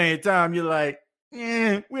at the same time, you're like,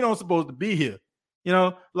 we don't supposed to be here. You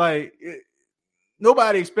know, like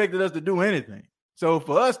nobody expected us to do anything. So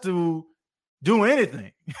for us to do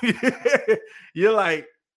anything, you're like,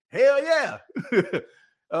 hell yeah.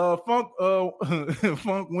 Funk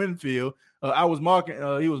Winfield, he was marking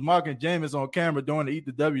Jameis on camera during the Eat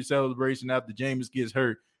the W celebration after Jameis gets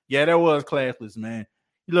hurt. Yeah, that was classless, man.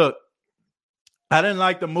 Look, I didn't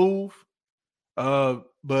like the move.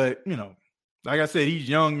 But you know, like I said, he's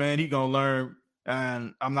young, man. He gonna learn,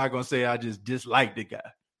 and I'm not gonna say I just dislike the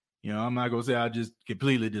guy. You know, I'm not gonna say I just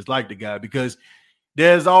completely dislike the guy because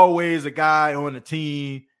there's always a guy on the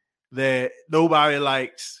team that nobody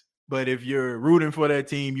likes, but if you're rooting for that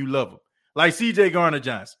team, you love him. Like CJ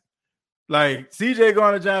Garner-Johnson. Like CJ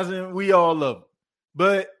Garner-Johnson, we all love him.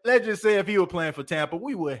 But let's just say if he were playing for Tampa,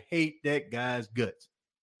 we would hate that guy's guts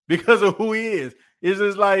because of who he is. It's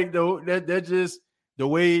just like that's just the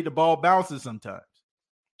way the ball bounces sometimes.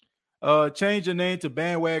 Change your name to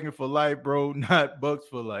Bandwagon for Life, bro, not Bucks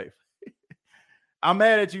for Life. I'm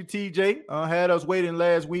mad at you, TJ. Had us waiting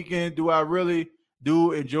last weekend. Do I really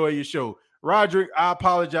do enjoy your show? Roderick, I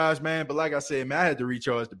apologize, man. But like I said, man, I had to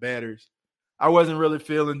recharge the batteries. I wasn't really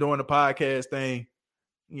feeling doing the podcast thing.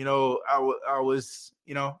 You know, I was,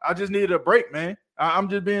 you know, I just needed a break, man. I'm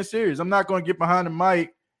just being serious. I'm not going to get behind the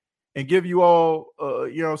mic and give you all,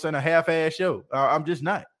 you know what I'm saying, a half-ass show. I'm just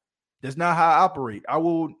not. That's not how I operate. I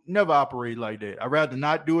will never operate like that. I'd rather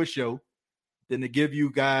not do a show than to give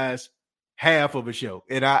you guys half of a show.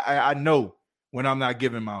 And I know when I'm not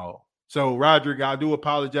giving my all. So, Roderick, I do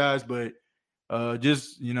apologize, but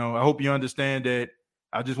just, you know, I hope you understand that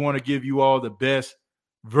I just want to give you all the best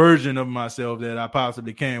version of myself that I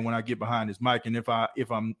possibly can when I get behind this mic. And if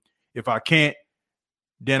I can't,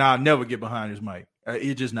 then I'll never get behind this mic.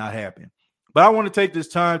 It just not happen. But I want to take this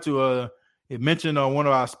time to mention one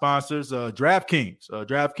of our sponsors, DraftKings.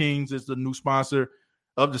 DraftKings is the new sponsor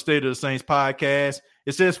of the State of the Saints podcast.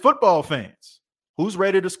 It says, football fans, who's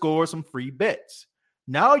ready to score some free bets?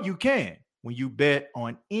 Now you can when you bet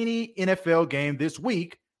on any NFL game this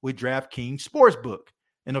week with DraftKings Sportsbook,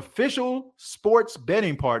 an official sports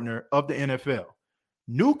betting partner of the NFL.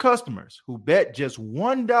 New customers who bet just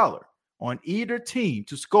 $1 on either team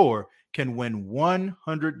to score can win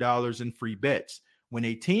 $100 in free bets. When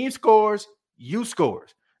a team scores, you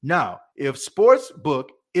scores. Now, if Sportsbook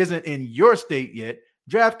isn't in your state yet,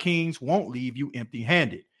 DraftKings won't leave you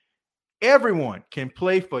empty-handed. Everyone can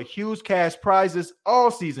play for huge cash prizes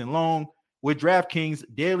all season long with DraftKings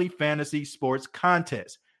Daily Fantasy Sports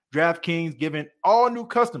Contest. DraftKings giving all new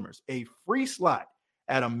customers a free slot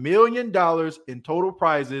at $1 million in total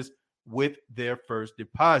prizes with their first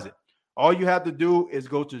deposit. All you have to do is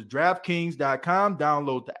go to DraftKings.com,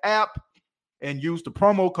 download the app, and use the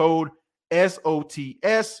promo code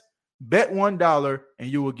SOTS, bet $1, and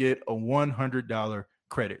you will get a $100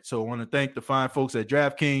 credit. So I want to thank the fine folks at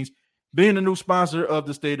DraftKings being the new sponsor of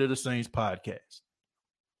the State of the Saints podcast.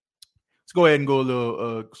 Let's go ahead and go a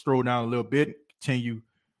little stroll down a little bit, continue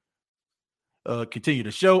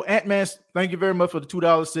the show. Ant-Man, thank you very much for the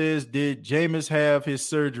 $2. Says, did Jameis have his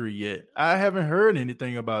surgery yet? I haven't heard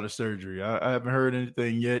anything about a surgery. I haven't heard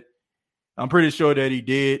anything yet. I'm pretty sure that he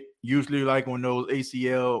did. Usually, like on those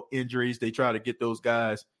ACL injuries, they try to get those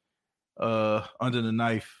guys under the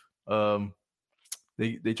knife.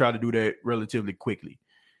 They try to do that relatively quickly.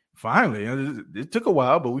 Finally, it took a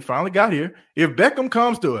while, but we finally got here. If Beckham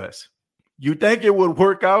comes to us, you think it would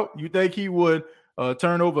work out? You think he would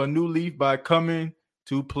turn over a new leaf by coming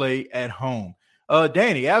to play at home?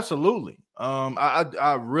 Danny, absolutely.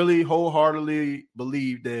 I really wholeheartedly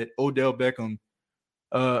believe that Odell Beckham.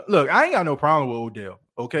 Look, I ain't got no problem with Odell.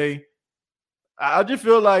 Okay, I just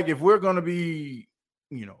feel like if we're gonna be,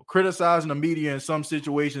 criticizing the media in some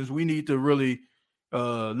situations, we need to really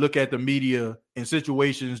look at the media in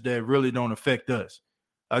situations that really don't affect us.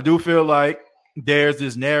 I do feel like there's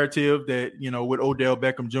this narrative that, with Odell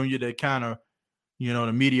Beckham Jr. that kind of,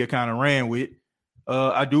 the media kind of ran with.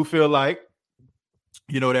 I do feel like,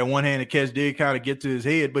 that one-handed catch did kind of get to his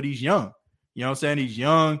head, but he's young. You know what I'm saying? He's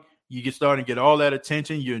young. You get starting to get all that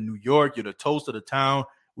attention. You're in New York. You're the toast of the town.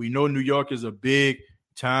 We know New York is a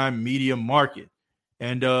big-time media market.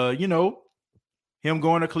 And, him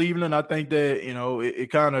going to Cleveland, I think that,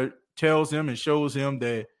 it kind of tells him and shows him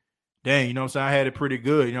that, dang, I had it pretty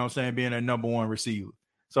good, being a number one receiver.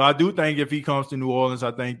 So I do think if he comes to New Orleans,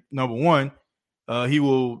 I think, number one, he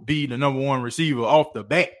will be the number one receiver off the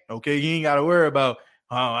bat. Okay, you ain't got to worry about,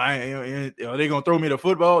 are they going to throw me the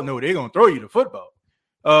football? No, they're going to throw you the football.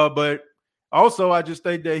 But also, I just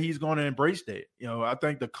think that he's going to embrace that. I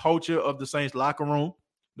think the culture of the Saints locker room,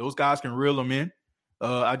 those guys can reel them in.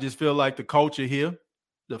 I just feel like the culture here,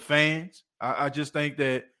 the fans, I just think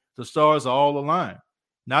that the stars are all aligned.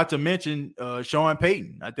 Not to mention Sean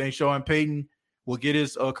Payton. I think Sean Payton will get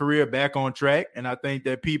his career back on track, and I think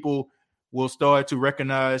that people will start to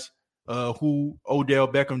recognize who Odell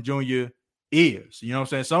Beckham Jr. is. You know what I'm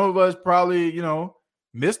saying? Some of us probably,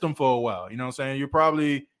 missed him for a while. You know what I'm saying? You're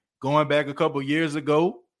probably going back a couple years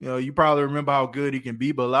ago. You probably remember how good he can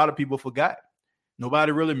be, but a lot of people forgot.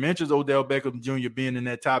 Nobody really mentions Odell Beckham Jr. being in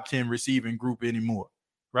that top 10 receiving group anymore,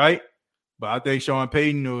 right? But I think Sean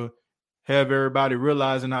Payton will have everybody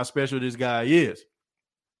realizing how special this guy is.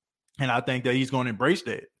 And I think that he's going to embrace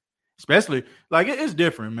that. Especially, like, it's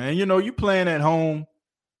different, man. You playing at home,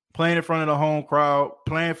 playing in front of the home crowd,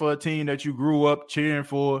 playing for a team that you grew up cheering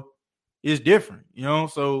for. It's different,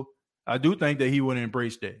 So I do think that he would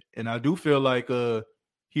embrace that. And I do feel like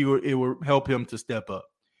it would help him to step up.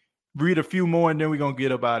 Read a few more, and then we're going to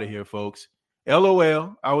get up out of here, folks.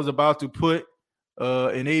 LOL, I was about to put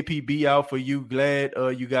an APB out for you. Glad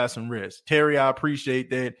you got some rest. Terry, I appreciate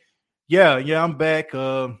that. Yeah, I'm back.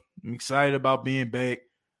 I'm excited about being back.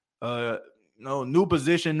 New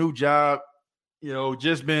position, new job,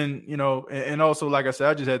 just been, and also, like I said,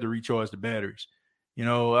 I just had to recharge the batteries.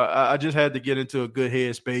 I just had to get into a good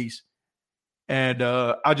headspace. And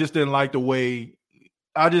I just didn't like the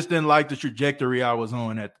trajectory I was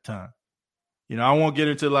on at the time. I won't get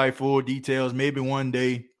into like full details. Maybe one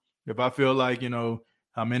day, if I feel like,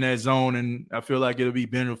 I'm in that zone and I feel like it'll be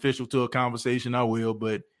beneficial to a conversation, I will.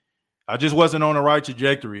 But I just wasn't on the right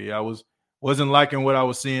trajectory. I wasn't liking what I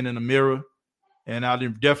was seeing in the mirror. And I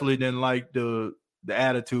definitely didn't like the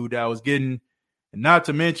attitude that I was getting. And not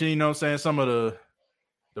to mention, some of the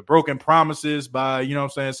broken promises by,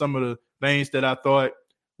 some of the things that I thought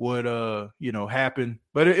would, happen.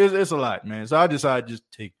 But it's a lot, man. So I decided just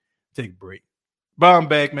take a break. But I'm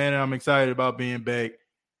back, man, and I'm excited about being back.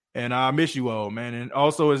 And I miss you all, man. And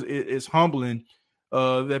also, it's humbling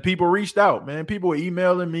that people reached out, man. People were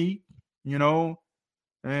emailing me,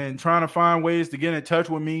 and trying to find ways to get in touch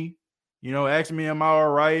with me, asking me, am I all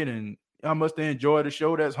right? And I must enjoy the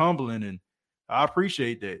show. That's humbling, and I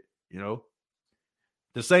appreciate that,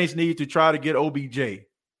 The Saints need to try to get OBJ.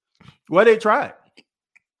 Well, they tried.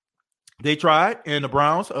 And the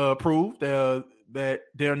Browns proved that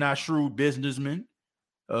they're not shrewd businessmen.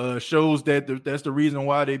 Shows that that's the reason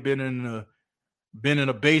why they've been in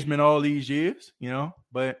a basement all these years,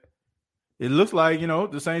 But it looks like,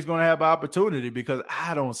 the Saints going to have opportunity because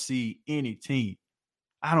I don't see any team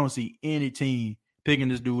picking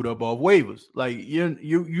this dude up off waivers. Like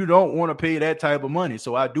you don't want to pay that type of money.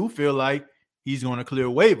 So I do feel like he's going to clear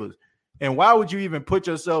waivers. And why would you even put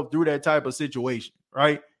yourself through that type of situation,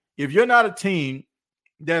 right? If you're not a team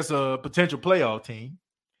that's a potential playoff team,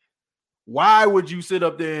 why would you sit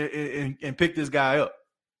up there and pick this guy up,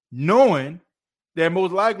 knowing that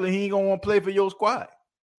most likely he ain't going to want to play for your squad?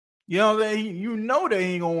 You know what I'm saying? You know that he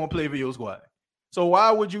ain't going to want to play for your squad. So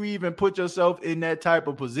why would you even put yourself in that type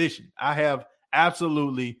of position? I have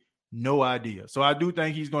absolutely no idea. So I do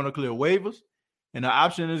think he's going to clear waivers, and the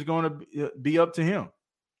option is going to be up to him,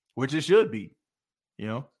 which it should be.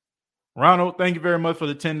 Ronald, thank you very much for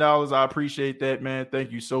the $10. I appreciate that, man.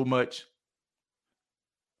 Thank you so much.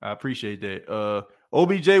 I appreciate that.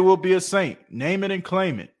 OBJ will be a Saint. Name it and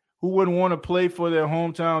claim it. Who wouldn't want to play for their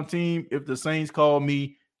hometown team? If the Saints call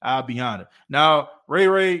me, I'll be honored. Now,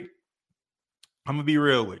 Ray, I'm going to be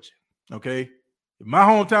real with you, okay? If my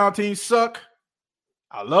hometown team suck,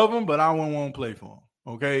 I love them, but I wouldn't want to play for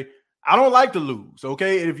them, okay? I don't like to lose,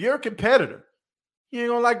 okay? If you're a competitor, you ain't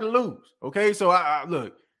going to like to lose, okay? So,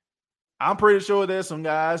 look, I'm pretty sure there's some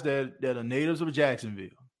guys that are natives of Jacksonville.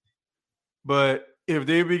 But if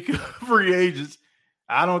they become free agents,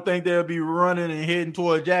 I don't think they'll be running and heading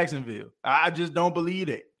toward Jacksonville. I just don't believe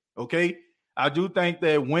that, okay? I do think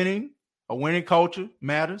that a winning culture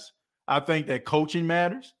matters. I think that coaching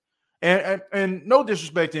matters. And no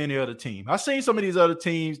disrespect to any other team. I've seen some of these other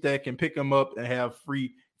teams that can pick them up and have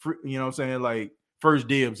free you know what I'm saying, like first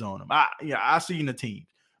dibs on them. I've seen the teams.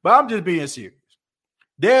 But I'm just being serious.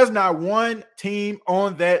 There's not one team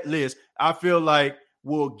on that list I feel like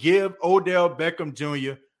will give Odell Beckham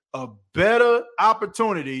Jr. a better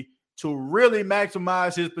opportunity to really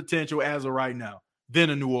maximize his potential as of right now than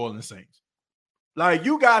the New Orleans Saints. Like,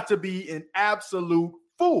 you got to be an absolute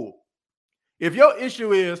fool. If your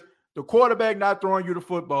issue is the quarterback not throwing you the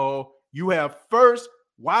football, you have first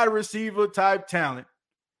wide receiver type talent.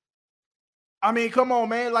 I mean, come on,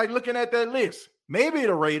 man. Like, looking at that list, maybe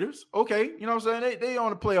the Raiders. Okay, you know what I'm saying? They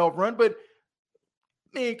on a playoff run, but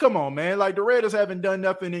I mean, come on, man. Like, the Raiders haven't done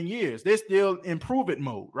nothing in years. They're still improvement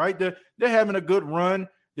mode, right? They're having a good run.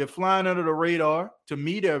 They're flying under the radar. To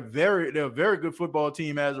me, they're a very good football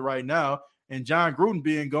team as of right now. And John Gruden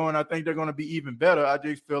being gone, I think they're going to be even better. I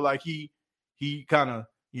just feel like he kind of,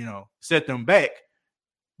 set them back.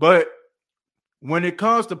 But when it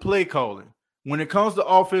comes to play calling, when it comes to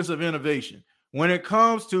offensive innovation, when it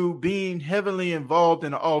comes to being heavily involved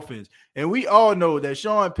in the offense, and we all know that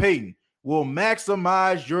Sean Payton will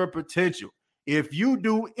maximize your potential. If you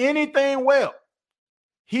do anything well,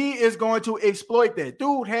 he is going to exploit that.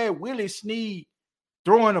 Dude had Willie Snead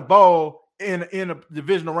throwing the ball in a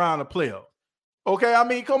divisional round of playoffs. Okay, I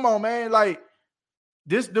mean, come on, man. Like,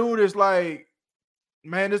 this dude is like,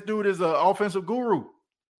 man, this dude is an offensive guru.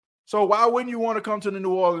 So why wouldn't you want to come to the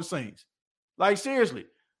New Orleans Saints? Like, seriously,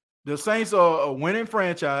 the Saints are a winning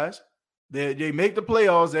franchise. They make the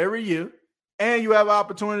playoffs every year, and you have an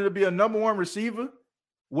opportunity to be a number one receiver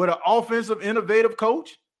with an offensive, innovative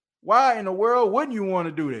coach. Why in the world wouldn't you want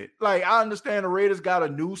to do that? Like, I understand the Raiders got a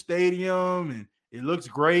new stadium, and it looks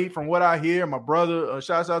great from what I hear. My brother,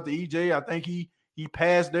 shouts out to EJ. I think he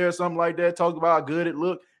passed there or something like that, talked about how good it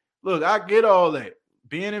looked. Look, I get all that.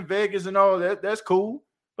 Being in Vegas and all that, that's cool.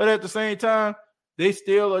 But at the same time, they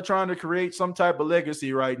still are trying to create some type of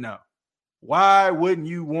legacy right now. Why wouldn't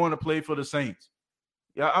you want to play for the Saints?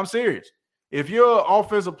 Yeah, I'm serious. If you're an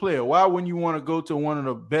offensive player, why wouldn't you want to go to one of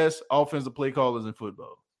the best offensive play callers in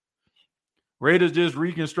football? Raiders just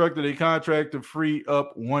reconstructed a contract to free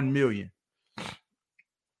up $1 million.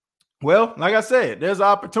 Well, like I said, there's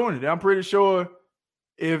opportunity. I'm pretty sure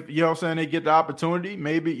if, they get the opportunity,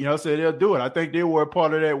 maybe, they'll do it. I think they were a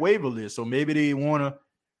part of that waiver list. So maybe they want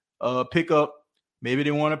to pick up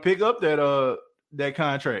that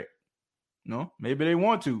contract. Maybe they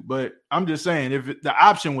want to. But I'm just saying, if the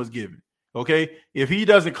option was given, okay, if he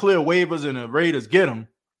doesn't clear waivers and the Raiders get him,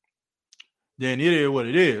 then it is what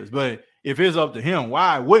it is. But if it's up to him,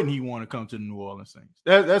 why wouldn't he want to come to the New Orleans Saints?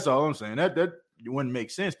 That's all I'm saying. That wouldn't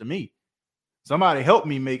make sense to me. Somebody help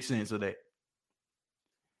me make sense of that.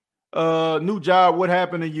 New job, what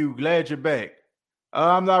happened to you? Glad you're back.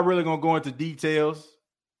 I'm not really going to go into details.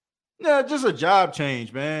 Yeah, just a job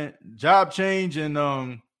change, man. Job change and,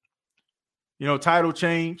 title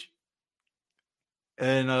change.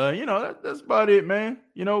 And, that's about it, man.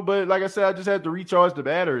 But like I said, I just had to recharge the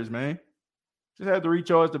batteries, man. I had to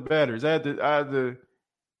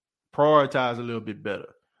prioritize a little bit better.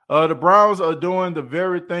 The Browns are doing the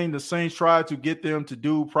very thing the Saints tried to get them to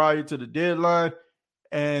do prior to the deadline.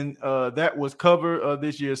 and that was cover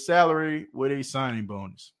this year's salary with a signing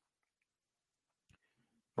bonus.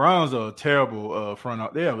 Browns are a terrible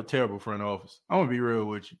they have a terrible front office. I'm gonna be real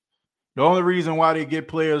with you. The only reason why they get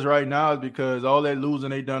players right now is because all that losing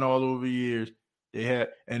they done all over the years. They have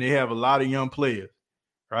a lot of young players,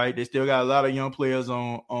 right? They still got a lot of young players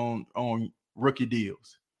on rookie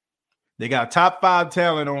deals. They got top 5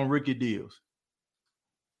 talent on rookie deals.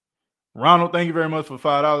 Ronald, thank you very much for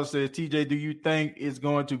 $5. Says, TJ, do you think it's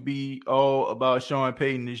going to be all about Sean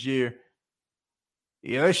Payton this year?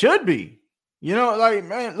 Yeah, it should be. You know, like,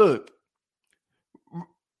 man, look,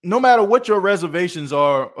 no matter what your reservations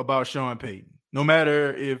are about Sean Payton, no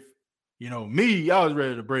matter if, you know, me, I was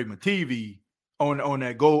ready to break my TV on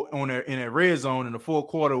that goal in that red zone in the fourth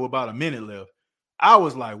quarter with about a minute left. I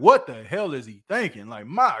was like, what the hell is he thinking? Like,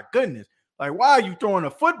 my goodness. Like, why are you throwing a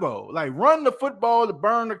football? Like, run the football to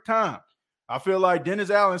burn the time. I feel like Dennis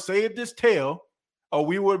Allen saved his tail, or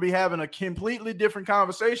we would be having a completely different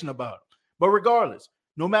conversation about it. But regardless,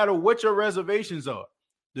 no matter what your reservations are,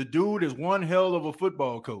 the dude is one hell of a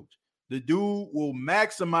football coach. The dude will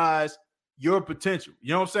maximize your potential.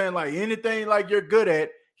 You know what I'm saying? Like, anything like you're good at,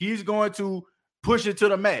 he's going to push it to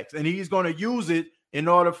the max, and he's going to use it in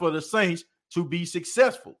order for the Saints to be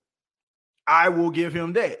successful. I will give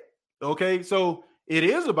him that. Okay, so it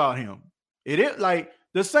is about him. It is like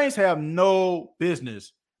the Saints have no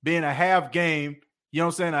business being a half game, you know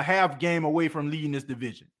what I'm saying, a half game away from leading this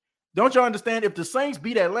division. Don't you understand? If the Saints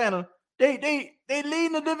beat Atlanta, they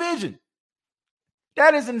lead the division.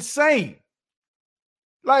 That is insane.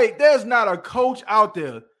 Like, there's not a coach out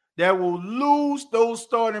there that will lose those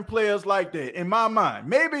starting players like that, in my mind.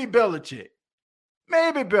 Maybe Belichick.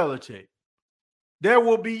 That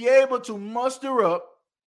will be able to muster up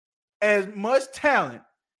as much talent,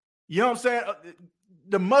 you know what I'm saying,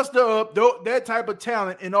 to muster up that type of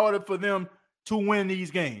talent in order for them to win these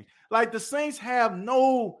games. Like, the Saints have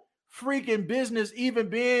no freaking business even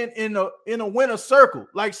being in a winner's circle.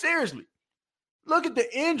 Like, seriously. Look at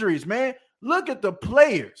the injuries, man. Look at the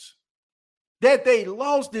players that they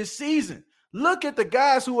lost this season. Look at the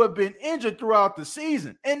guys who have been injured throughout the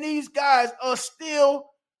season. And these guys are still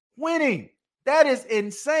winning. That is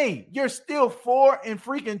insane. You're still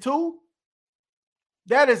 4-2.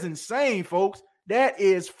 That is insane, folks. That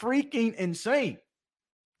is freaking insane.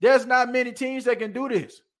 There's not many teams that can do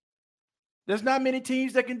this.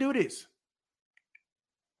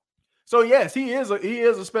 So yes, he is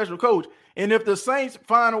a special coach. And if the Saints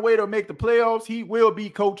find a way to make the playoffs, he will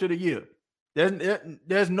be coach of the year.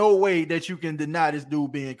 There's no way that you can deny this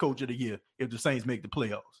dude being coach of the year if the Saints make the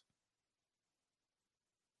playoffs.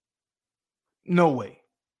 No way.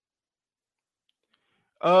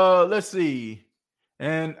 Let's see.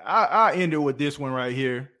 And I end it with this one right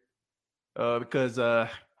here. Because got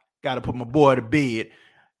to put my boy to bed.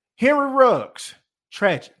 Henry Ruggs,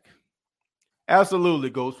 tragic.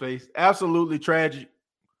 Absolutely, Ghostface. Absolutely tragic.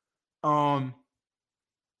 You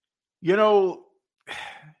know,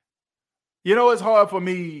 it's hard for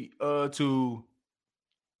me to,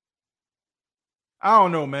 I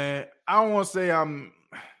don't know, man. I don't want to say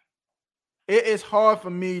it's hard for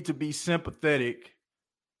me to be sympathetic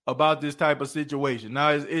about this type of situation. Now,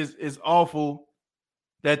 it's awful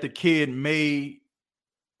that the kid made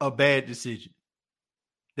a bad decision,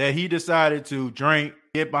 that he decided to drink,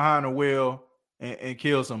 get behind the wheel, and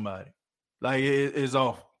kill somebody. Like, it's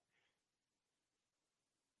awful.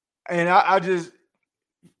 And I just,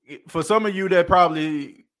 for some of you that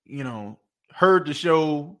probably, heard the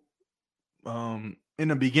show in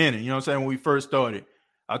the beginning, you know what I'm saying, when we first started,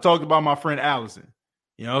 I talked about my friend Allison.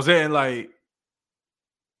 You know what I'm saying? Like,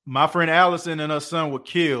 my friend Allison and her son were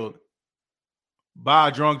killed by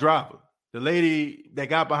a drunk driver. The lady that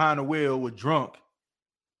got behind the wheel was drunk,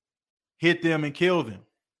 hit them and killed them.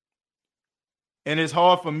 And it's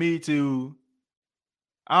hard for me to,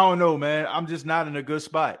 I don't know, man. I'm just not in a good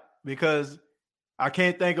spot because I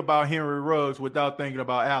can't think about Henry Ruggs without thinking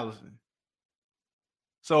about Allison.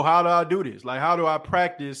 So how do I do this? Like, how do I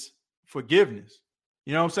practice forgiveness?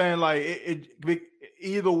 You know what I'm saying? Like, it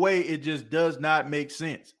either way, it just does not make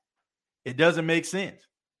sense. It doesn't make sense.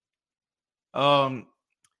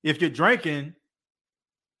 If you're drinking,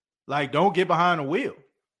 like, don't get behind the wheel.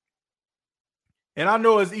 And I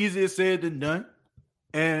know it's easier said than done.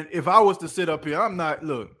 And if I was to sit up here, I'm not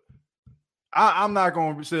going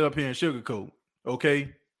to sit up here and sugarcoat,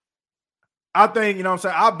 okay? I think, you know what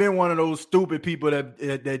I'm saying, I've been one of those stupid people that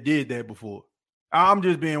did that before. I'm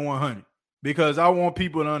just being 100 because I want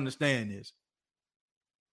people to understand this.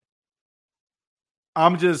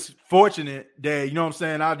 I'm just fortunate that, you know what I'm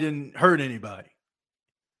saying, I didn't hurt anybody.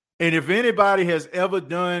 And if anybody has ever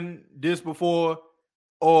done this before,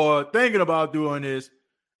 or thinking about doing this,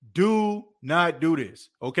 do not do this.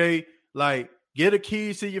 Okay. Like, get a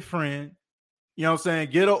keys to your friend. You know what I'm saying?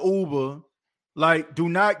 Get an Uber. Like, do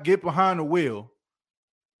not get behind the wheel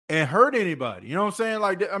and hurt anybody. You know what I'm saying?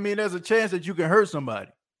 Like, I mean, there's a chance that you can hurt somebody.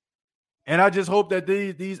 And I just hope that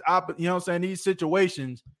these you know what I'm saying, these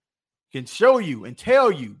situations can show you and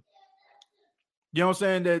tell you, you know what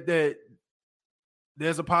I'm saying, that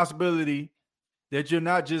there's a possibility that you're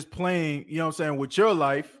not just playing, you know what I'm saying, with your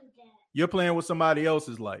life, you're playing with somebody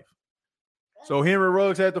else's life. So Henry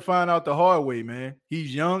Ruggs had to find out the hard way, man.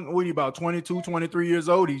 He's young. What are you, about 22, 23 years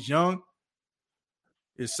old? He's young.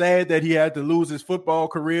 It's sad that he had to lose his football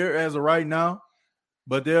career as of right now,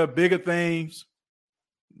 but there are bigger things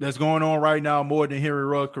that's going on right now more than Henry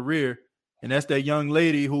Ruggs' career, and that's that young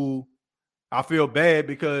lady who I feel bad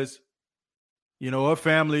because, you know, her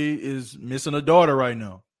family is missing a daughter right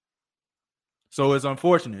now. So it's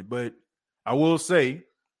unfortunate, but I will say,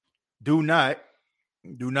 do not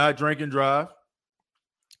drink and drive.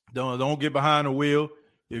 Don't get behind the wheel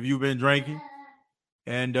if you've been drinking,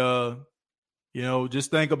 and you know,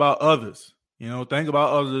 just think about others. You know, think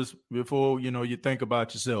about others before, you know, you think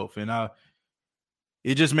about yourself. And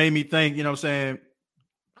it just made me think, you know what I'm saying,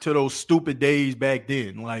 to those stupid days back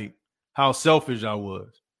then, like how selfish I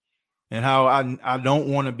was and how I don't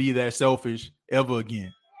want to be that selfish ever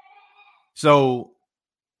again. So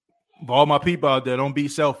for all my people out there, don't be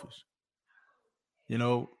selfish, you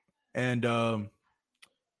know, and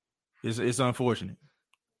it's unfortunate.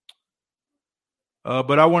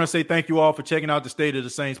 But I want to say thank you all for checking out the State of the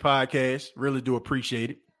Saints podcast. Really do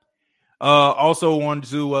appreciate it. Also wanted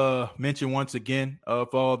to mention once again,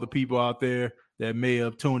 for all the people out there that may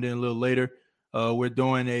have tuned in a little later, we're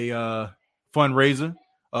doing a fundraiser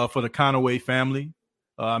for the Conaway family.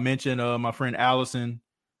 I mentioned my friend Allison,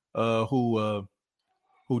 who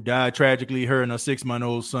died tragically, her and her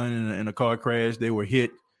 6-month-old son in a car crash. They were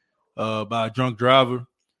hit by a drunk driver.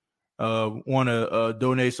 Want to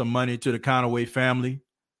donate some money to the Conaway family.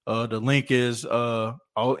 The link is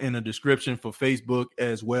all in the description for Facebook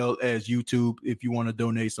as well as YouTube if you want to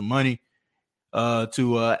donate some money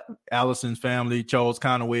to Allison's family, Charles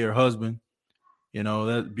Conaway, her husband. You know,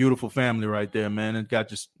 that beautiful family right there, man. And got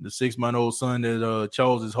just the 6-month-old son that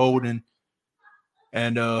Charles is holding,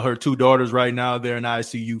 and her 2 daughters right now. They're in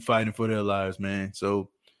ICU fighting for their lives, man. So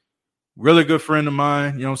really good friend of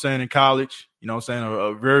mine, you know what I'm saying, in college, you know what I'm saying,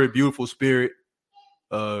 a very beautiful spirit,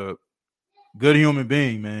 good human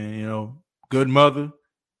being, man, you know, good mother.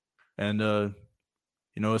 And,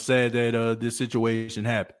 you know, it's sad that this situation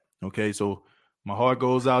happened. Okay. So my heart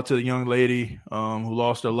goes out to the young lady who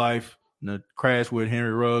lost her life in the crash with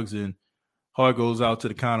Henry Ruggs, and heart goes out to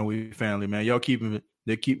the Conaway family, man. Y'all keep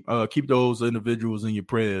those individuals in your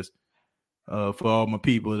prayers for all my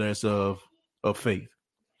people that's of faith.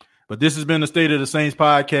 But this has been the State of the Saints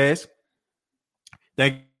podcast.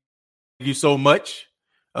 Thank you so much.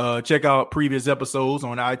 Check out previous episodes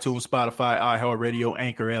on iTunes, Spotify, iHeartRadio,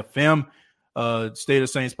 Anchor FM. State of the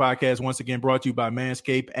Saints podcast, once again, brought to you by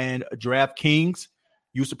Manscaped and DraftKings.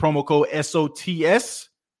 Use the promo code SOTS.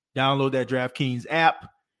 Download that DraftKings app.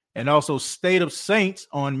 And also State of Saints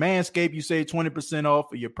on Manscaped. You save 20% off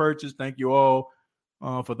for your purchase. Thank you all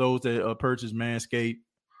for those that purchased Manscaped.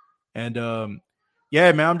 And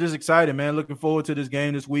yeah, man, I'm just excited, man. Looking forward to this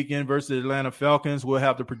game this weekend versus the Atlanta Falcons. We'll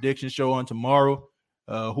have the prediction show on tomorrow.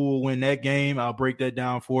 Who will win that game? I'll break that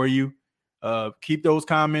down for you. Keep those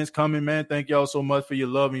comments coming, man. Thank y'all so much for your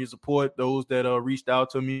love and your support. Those that reached out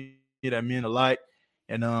to me, that mean a lot.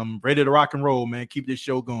 And ready to rock and roll, man. Keep this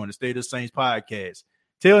show going. The State of the Saints podcast.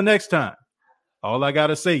 Till next time, all I got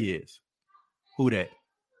to say is, who dat?